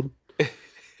 Twitter world.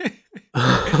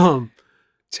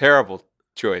 Terrible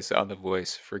choice on the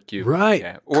voice for Cuba. Right.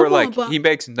 Yeah. Or Come on, Bob. he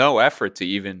makes no effort to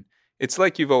even. It's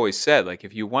like you've always said. Like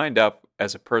if you wind up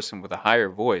as a person with a higher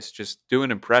voice, just do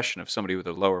an impression of somebody with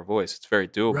a lower voice. It's very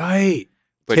doable. Right.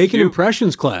 But Take an Cuba,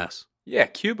 impressions class. yeah,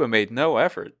 Cuba made no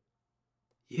effort.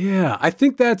 Yeah, I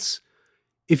think that's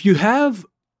if you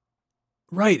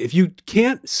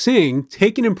can't sing,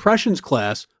 take an impressions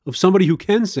class of somebody who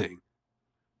can sing.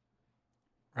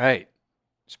 Right.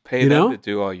 Just pay You them know? to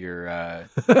do all your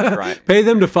try. Pay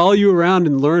them to follow you around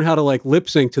and learn how to like lip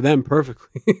sync to them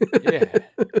perfectly. Yeah.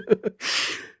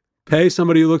 Pay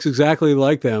somebody who looks exactly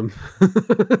like them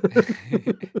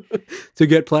to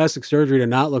get plastic surgery to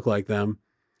not look like them.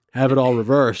 Have it all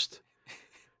reversed.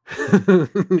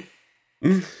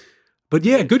 But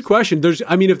yeah, good question.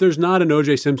 If there's not an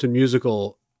O.J. Simpson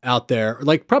musical out there,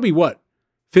 like probably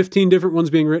 15 different ones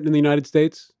being written in the United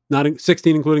States?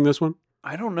 16 including this one?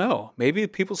 I don't know. Maybe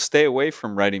people stay away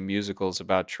from writing musicals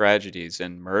about tragedies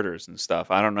and murders and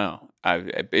stuff. I don't know.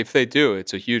 If they do,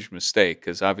 it's a huge mistake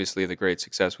because obviously the great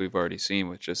success we've already seen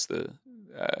with just the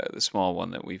small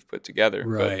one that we've put together.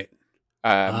 Right.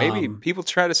 But, maybe people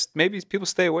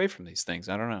stay away from these things.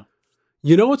 I don't know.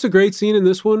 You know what's a great scene in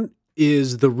this one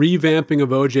is the revamping of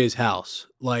OJ's house.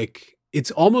 Like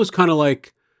it's almost kind of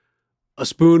like a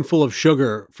spoonful of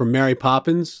sugar from Mary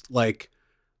Poppins. Like,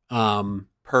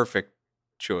 Perfect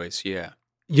choice. Yeah.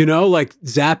 like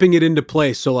zapping it into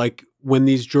place. So like when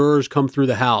these jurors come through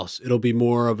the house, it'll be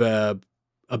more of a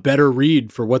better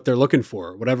read for what they're looking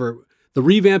for. Whatever the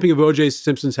revamping of O.J.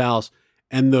 Simpson's house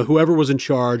and whoever was in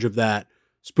charge of that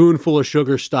spoonful of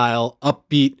sugar style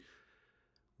upbeat.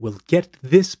 We'll get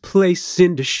this place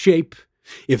into shape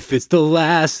if it's the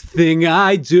last thing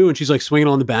I do. And she's like swinging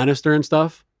on the banister and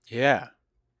stuff. Yeah.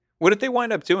 What did they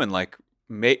wind up doing? Like,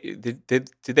 did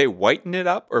they whiten it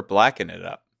up or blacken it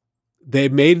up? They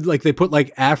made they put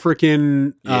like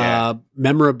African Yeah.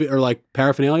 memorabilia or like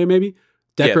paraphernalia, maybe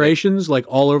decorations like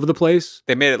all over the place.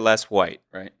 They made it less white,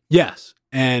 right? Yes,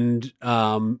 and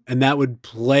that would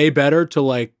play better to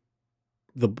like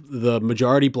the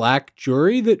majority black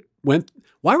jury that went.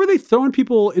 Why were they throwing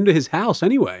people into his house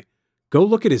anyway? Go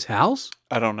look at his house.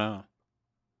 I don't know.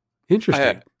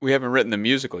 Interesting. We haven't written the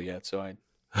musical yet, so I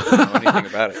don't know anything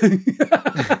about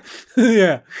it.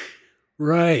 Yeah,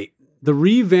 right. The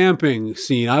revamping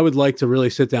scene. I would like to really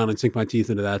sit down and sink my teeth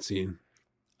into that scene.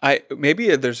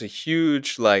 Maybe there's a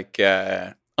huge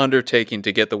undertaking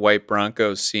to get the white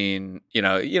Broncos scene. You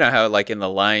know how like in The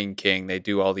Lion King they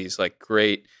do all these like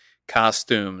great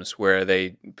costumes where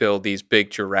they build these big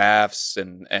giraffes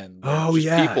and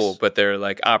people, but they're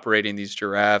like operating these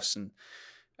giraffes, and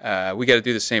we got to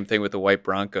do the same thing with the white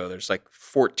Bronco. There's like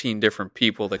 14 different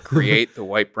people that create the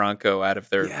white Bronco out of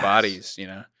their bodies,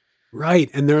 Right.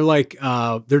 And they're like,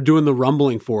 they're doing the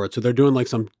rumbling for it. So they're doing like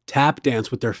some tap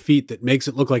dance with their feet that makes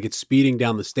it look like it's speeding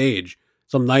down the stage.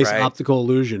 Some nice optical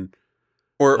illusion.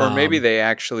 Or maybe they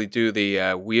actually do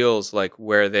the wheels, like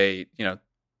where they,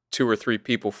 2 or 3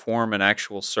 people form an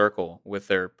actual circle with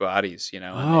their bodies,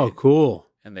 and cool.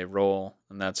 And they roll,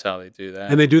 and that's how they do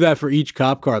that. And they do that for each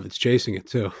cop car that's chasing it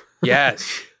too.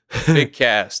 Yes. Big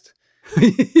cast.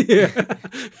 Yeah.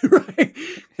 Right.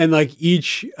 And like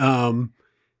each,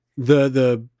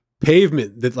 the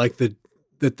pavement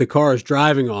that the car is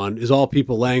driving on is all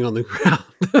people laying on the ground.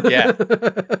 Yeah.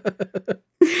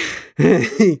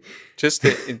 Just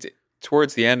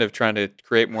towards the end of trying to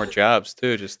create more jobs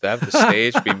too, just to have the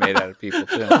stage be made out of people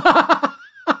too.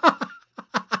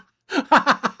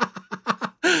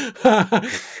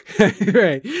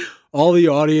 Right. All the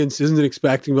audience isn't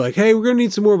expecting, like, hey, we're going to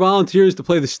need some more volunteers to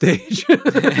play the stage.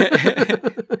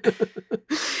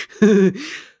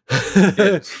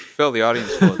 Yeah, just fill the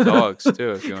audience full of dogs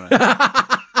too, if you want to.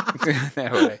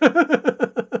 That way,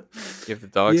 give the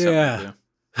dogs something to do.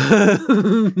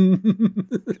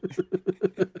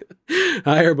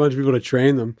 Hire a bunch of people to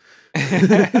train them.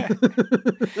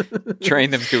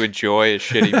 Train them to enjoy a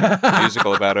shitty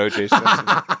musical about O.J. Simpson.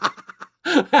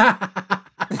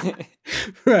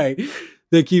 Right.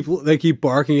 They keep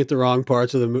barking at the wrong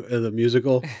parts of the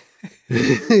musical.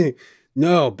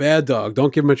 No, bad dog.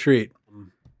 Don't give him a treat.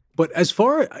 But as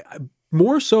far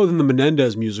more so than the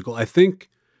Menendez musical, I think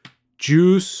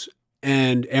Juice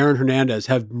and Aaron Hernandez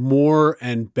have more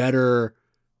and better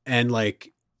and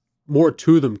like more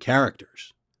to them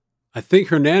characters. I think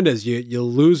Hernandez, you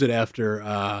lose it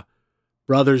after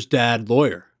Brother's Dad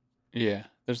Lawyer. Yeah,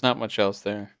 there's not much else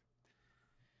there.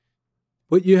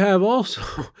 But you have also,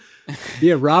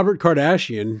 Robert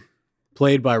Kardashian,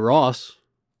 played by Ross,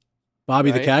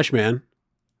 Bobby the Cash Man.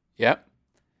 Yep.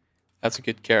 That's a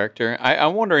good character.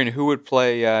 I'm wondering who would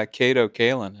play Kato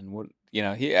Kalin, and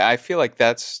I feel like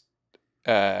that's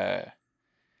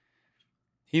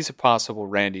he's a possible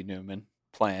Randy Newman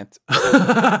plant.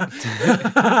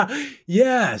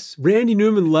 Yes, Randy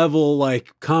Newman level,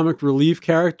 like comic relief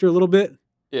character a little bit.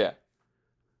 Yeah.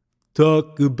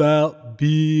 Talk about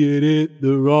being in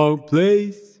the wrong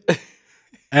place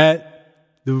at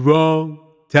the wrong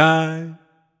time.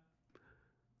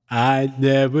 I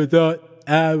never thought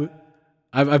I would.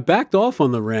 I've backed off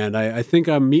on the rant. I think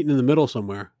I'm meeting in the middle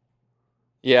somewhere.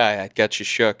 Yeah, I got you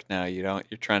shook now. You're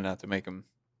trying not to make him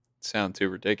sound too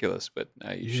ridiculous, but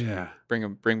you should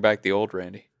bring back the old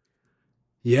Randy.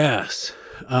 Yes.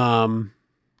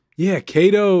 Kato.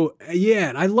 Yeah,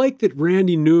 and I like that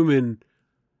Randy Newman.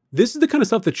 This is the kind of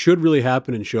stuff that should really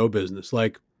happen in show business.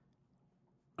 Like,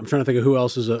 I'm trying to think of who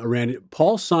else is a Randy.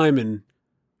 Paul Simon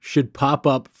should pop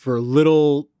up for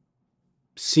little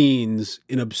scenes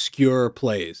in obscure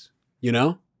plays, you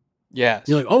know? Yes.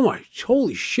 You're like, oh my,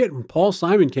 holy shit, when Paul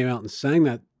Simon came out and sang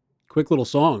that quick little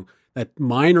song, that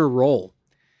minor role.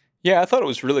 Yeah, I thought it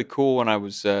was really cool when I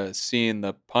was seeing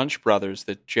the Punch Brothers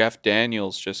that Jeff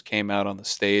Daniels just came out on the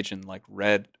stage and like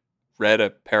read a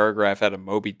paragraph out of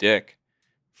Moby Dick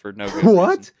for no good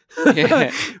What? reason.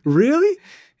 Yeah. Really?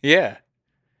 Yeah.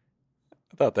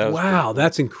 I thought that was wow, cool.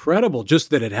 That's incredible.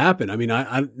 Just that it happened. I mean,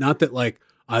 I not that like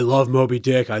I love Moby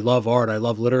Dick, I love art, I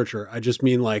love literature. I just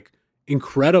mean like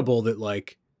incredible that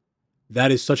like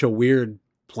that is such a weird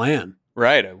plan.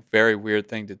 Right, a very weird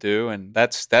thing to do, and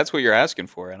that's what you're asking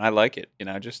for, and I like it.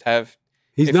 Just have.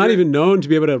 He's not even known to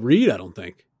be able to read, I don't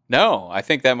think. No, I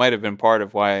think that might have been part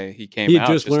of why he came He out.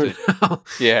 just learned how.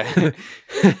 Yeah.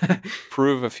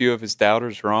 Prove a few of his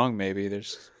doubters wrong, maybe.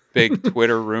 There's big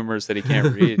Twitter rumors that he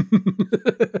can't read.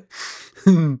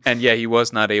 And yeah, he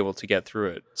was not able to get through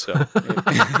it. So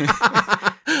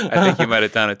I think he might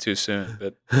have done it too soon.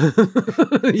 But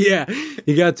yeah,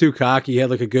 he got too cocky. He had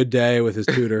like a good day with his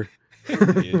tutor.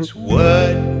 It's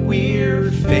what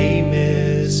we're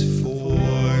famous for.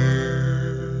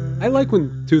 I like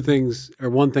when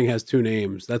one thing has two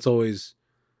names. That's always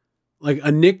like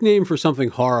a nickname for something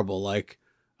horrible. Like,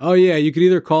 oh yeah, you could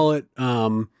either call it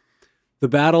the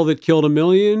battle that killed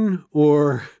 1,000,000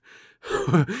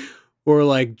 or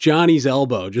like Johnny's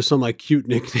elbow, just some like cute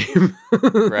nickname.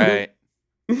 Right.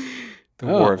 The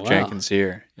War of Jenkins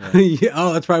Ear. Yeah. Yeah,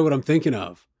 oh, that's probably what I'm thinking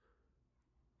of.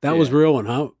 That was a real one,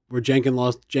 huh? Where Jenky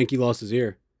lost his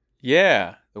ear.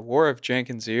 Yeah, the War of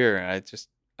Jenkins Ear. I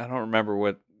don't remember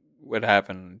what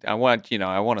happened. I want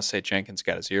to say Jenkins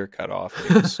got his ear cut off.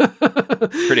 He was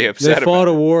pretty upset. They fought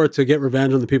a war to get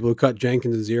revenge on the people who cut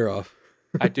Jenkins' ear off.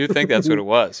 I do think that's what it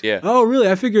was. Yeah. Oh, really?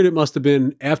 I figured it must have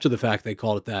been after the fact they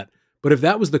called it that. But if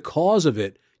that was the cause of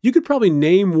it, you could probably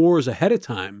name wars ahead of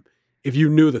time if you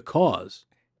knew the cause.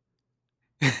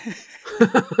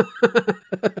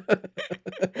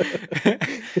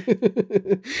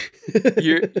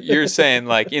 You're saying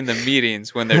like in the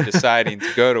meetings when they're deciding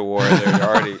to go to war,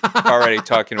 they're already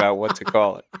talking about what to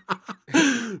call it.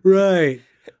 Right.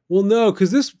 Well, no,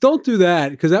 because don't do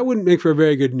that, because that wouldn't make for a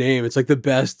very good name. It's like the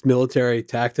best military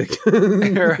tactic.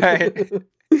 Right.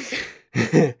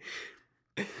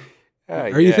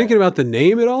 Are you thinking about the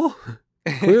name at all?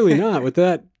 Clearly not with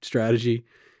that strategy.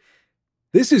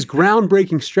 This is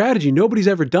groundbreaking strategy. Nobody's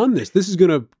ever done this. This is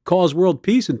going to cause world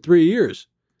peace in 3 years.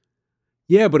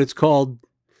 Yeah, but it's called,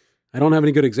 I don't have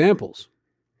any good examples.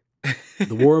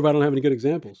 The War of I don't have any good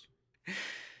examples.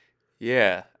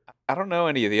 Yeah. I don't know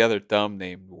any of the other dumb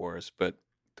named wars, but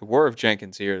the War of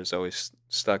Jenkins' Ear has always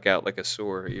stuck out like a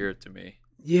sore ear to me.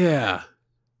 Yeah.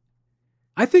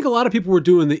 I think a lot of people were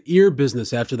doing the ear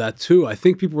business after that too. I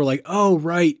think people were like, oh,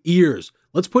 right, ears.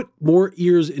 Let's put more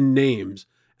ears in names.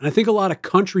 And I think a lot of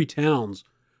country towns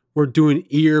we're doing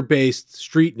ear-based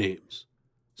street names.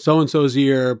 So-and-so's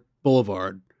ear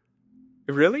boulevard.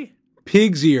 Really?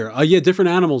 Pig's ear. Yeah, different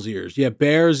animals' ears. Yeah,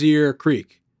 bear's ear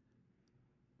creek.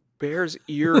 Bear's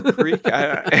Ear Creek?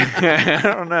 I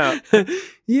don't know.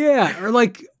 Yeah, or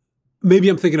like maybe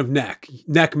I'm thinking of Neck.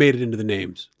 Neck made it into the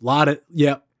names.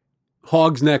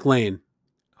 Hog's Neck Lane.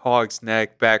 Hog's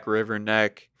Neck, Back River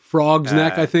Neck. Frog's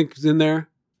Neck, I think, is in there.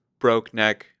 Broke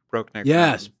Neck. Yes,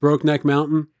 Mountain. Broke Neck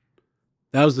Mountain.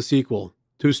 That was the sequel.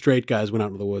 Two straight guys went out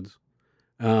into the woods.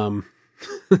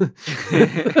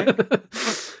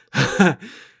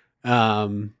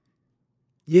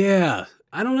 Yeah,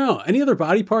 I don't know. Any other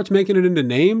body parts making it into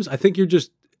names? I think you're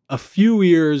just a few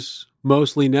ears,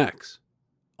 mostly necks.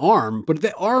 Arm, but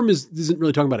the arm isn't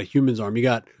really talking about a human's arm. You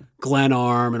got Glen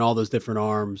arm and all those different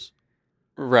arms.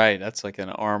 Right, that's like an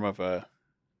arm of a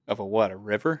what? A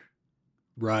river?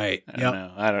 Right. I don't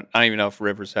know. I don't even know if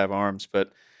rivers have arms,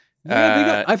 but yeah, they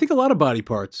got, I think a lot of body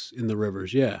parts in the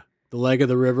rivers. Yeah, the leg of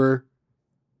the river.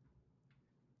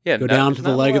 Yeah, go down to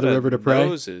the leg of the river to pray.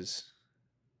 Noses.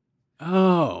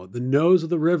 Oh, the nose of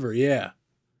the river. Yeah.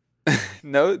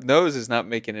 Nose is not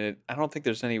making it. I don't think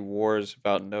there's any wars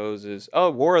about noses. Oh,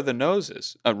 War of the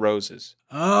Noses. Roses.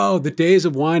 Oh, the days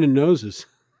of wine and noses.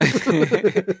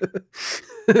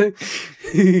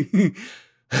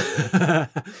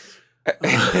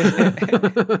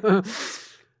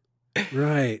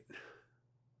 Right.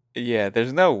 Yeah,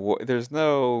 there's not a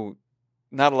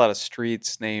lot of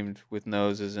streets named with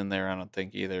noses in there, I don't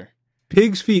think either.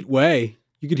 Pig's Feet Way.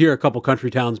 You could hear a couple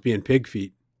country towns being Pig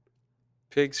Feet.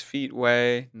 Pig's Feet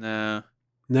Way? No.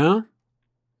 No?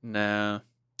 No.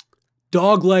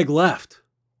 Dog Leg Left.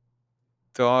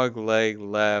 Dog Leg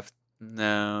Left?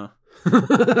 No.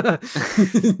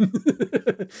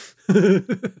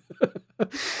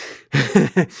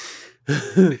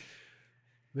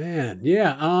 Man,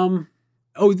 yeah.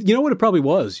 Oh, you know what it probably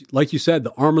was? Like you said,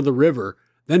 the arm of the river.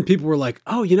 Then people were like,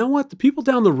 oh, you know what? The people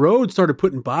down the road started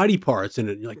putting body parts in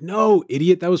it. And you're like, no,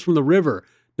 idiot, that was from the river.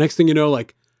 Next thing you know,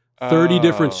 like 30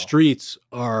 different streets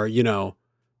are,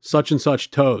 such and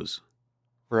such toes.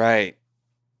 Right.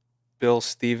 Bill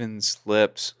Stevens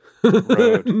Lips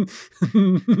Road.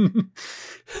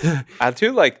 I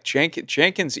do like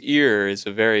Jenkins' ear is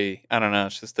a very, I don't know,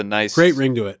 it's just a nice. Great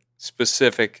ring to it.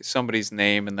 Specific, somebody's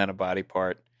name and then a body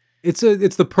part. It's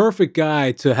the perfect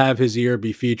guy to have his ear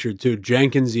be featured too.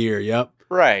 Jenkins' ear, yep.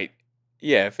 Right.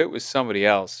 Yeah, if it was somebody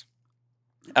else.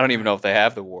 I don't even know if they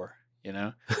have the war,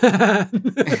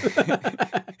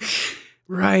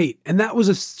 Right. And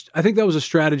I think that was a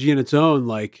strategy in its own.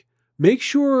 Like, make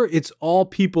sure it's all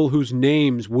people whose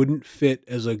names wouldn't fit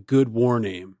as a good war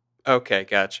name. Okay,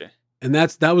 gotcha. And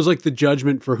that was like the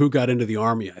judgment for who got into the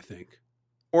army, I think.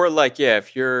 Or like, yeah,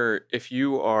 if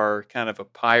you are kind of a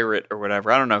pirate or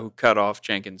whatever, I don't know who cut off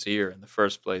Jenkins' ear in the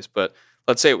first place, but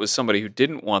let's say it was somebody who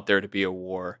didn't want there to be a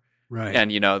war. Right. And,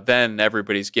 then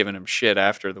everybody's giving him shit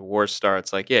after the war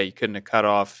starts. Like, yeah, you couldn't have cut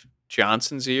off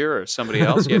Johnson's ear or somebody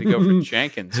else. You had to go for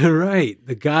Jenkins. Right.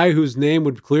 The guy whose name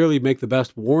would clearly make the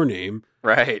best war name.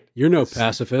 Right. You're no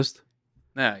pacifist.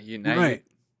 No, right.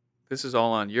 This is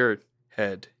all on your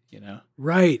head,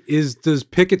 Right. Does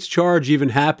Pickett's charge even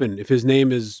happen if his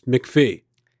name is McPhee?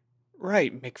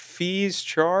 Right. McPhee's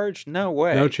charge? No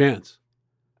way. No chance.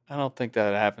 I don't think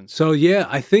that happens. So, yeah,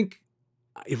 I think,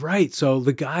 right. So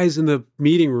the guys in the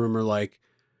meeting room are like,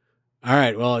 all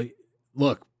right, well,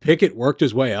 look, Pickett worked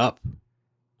his way up.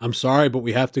 I'm sorry, but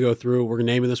we have to go through. We're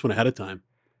naming this one ahead of time.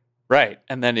 Right.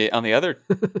 And then on the other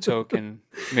token,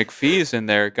 McPhee's in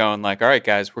there going like, all right,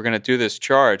 guys, we're going to do this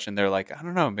charge. And they're like, I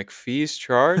don't know, McPhee's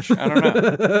charge? I don't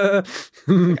know.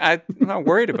 I'm not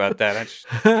worried about that. I'm just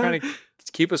trying to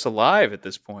keep us alive at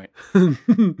this point.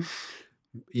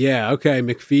 Yeah. Okay.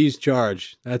 McPhee's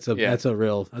charge. That's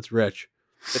rich.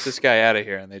 Get this guy out of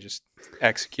here. And they just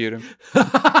execute him.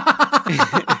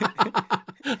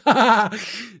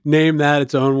 Name that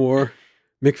its own war.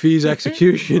 McPhee's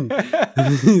execution.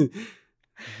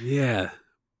 Yeah.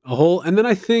 And then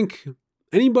I think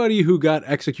anybody who got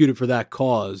executed for that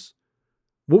cause,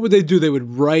 what would they do? They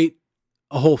would write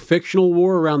a whole fictional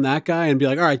war around that guy and be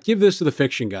like, all right, give this to the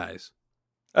fiction guys.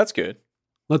 That's good.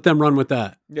 Let them run with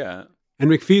that. Yeah.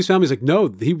 And McPhee's family's like, no,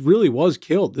 he really was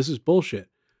killed. This is bullshit.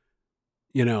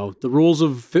 The rules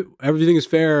of everything is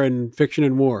fair in fiction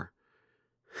and war.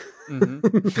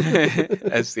 Mm-hmm.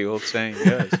 As the old saying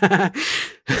goes.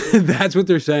 That's what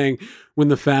they're saying when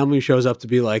the family shows up to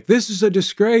be like, this is a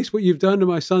disgrace what you've done to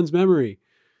my son's memory.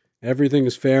 Everything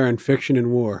is fair in fiction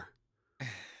and war.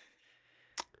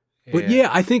 But yeah,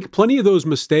 I think plenty of those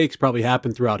mistakes probably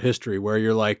happen throughout history where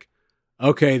you're like,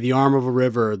 okay, the arm of a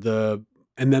river, the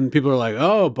And then people are like,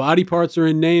 oh, body parts are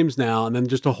in names now. And then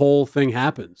just a whole thing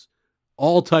happens.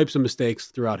 All types of mistakes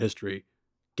throughout history,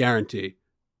 guarantee,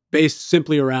 based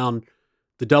simply around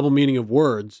the double meaning of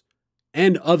words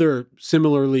and other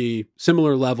similar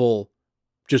level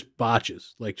just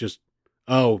botches. Like just,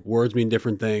 oh, words mean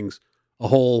different things. A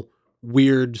whole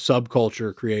weird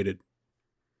subculture created.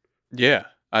 Yeah,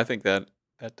 I think that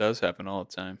does happen all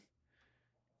the time.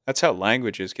 That's how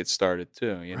languages get started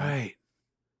too, you know? Right.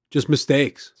 Just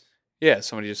mistakes. Yeah,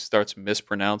 somebody just starts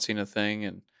mispronouncing a thing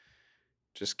and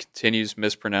just continues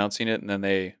mispronouncing it, and then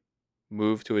they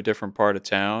move to a different part of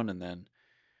town, and then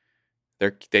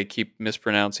they keep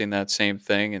mispronouncing that same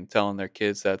thing and telling their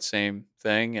kids that same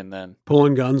thing, and then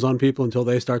pulling guns on people until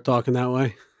they start talking that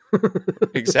way.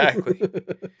 Exactly.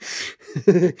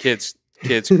 Kids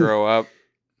grow up,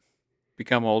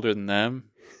 become older than them.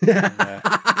 And,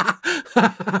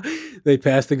 they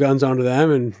pass the guns on to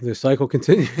them, and the cycle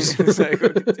continues.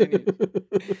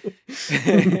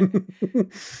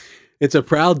 It's a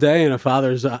proud day in a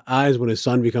father's eyes when his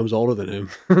son becomes older than him.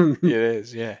 It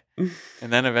is, yeah.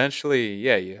 And then eventually,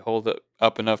 yeah, you hold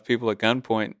up enough people at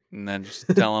gunpoint and then just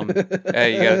tell them,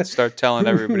 hey, you got to start telling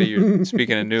everybody you're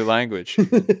speaking a new language.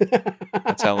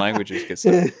 That's how languages get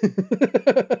started.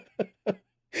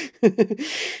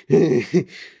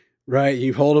 Right.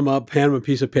 You hold them up, hand them a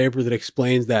piece of paper that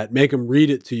explains that, make them read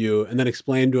it to you, and then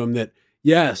explain to them that,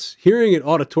 yes, hearing it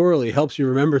auditorily helps you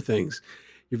remember things.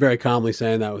 You're very calmly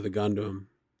saying that with a gun to him.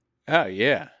 Oh,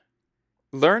 yeah.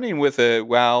 Learning with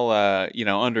while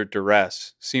under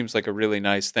duress seems like a really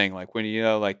nice thing. Like when,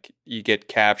 like you get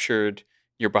captured,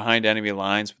 you're behind enemy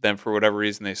lines, but then for whatever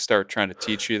reason, they start trying to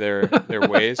teach you their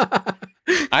ways.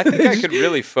 I think I could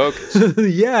really focus.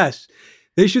 Yes.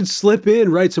 They should slip in,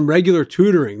 write some regular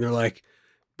tutoring. They're like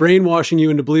brainwashing you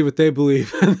into believe what they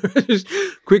believe. Just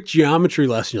quick geometry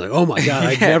lesson. You're like, oh my God,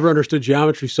 I never understood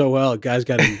geometry so well. A guy's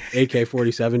got an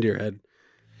AK-47 to your head.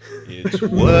 It's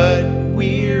what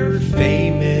we're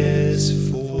famous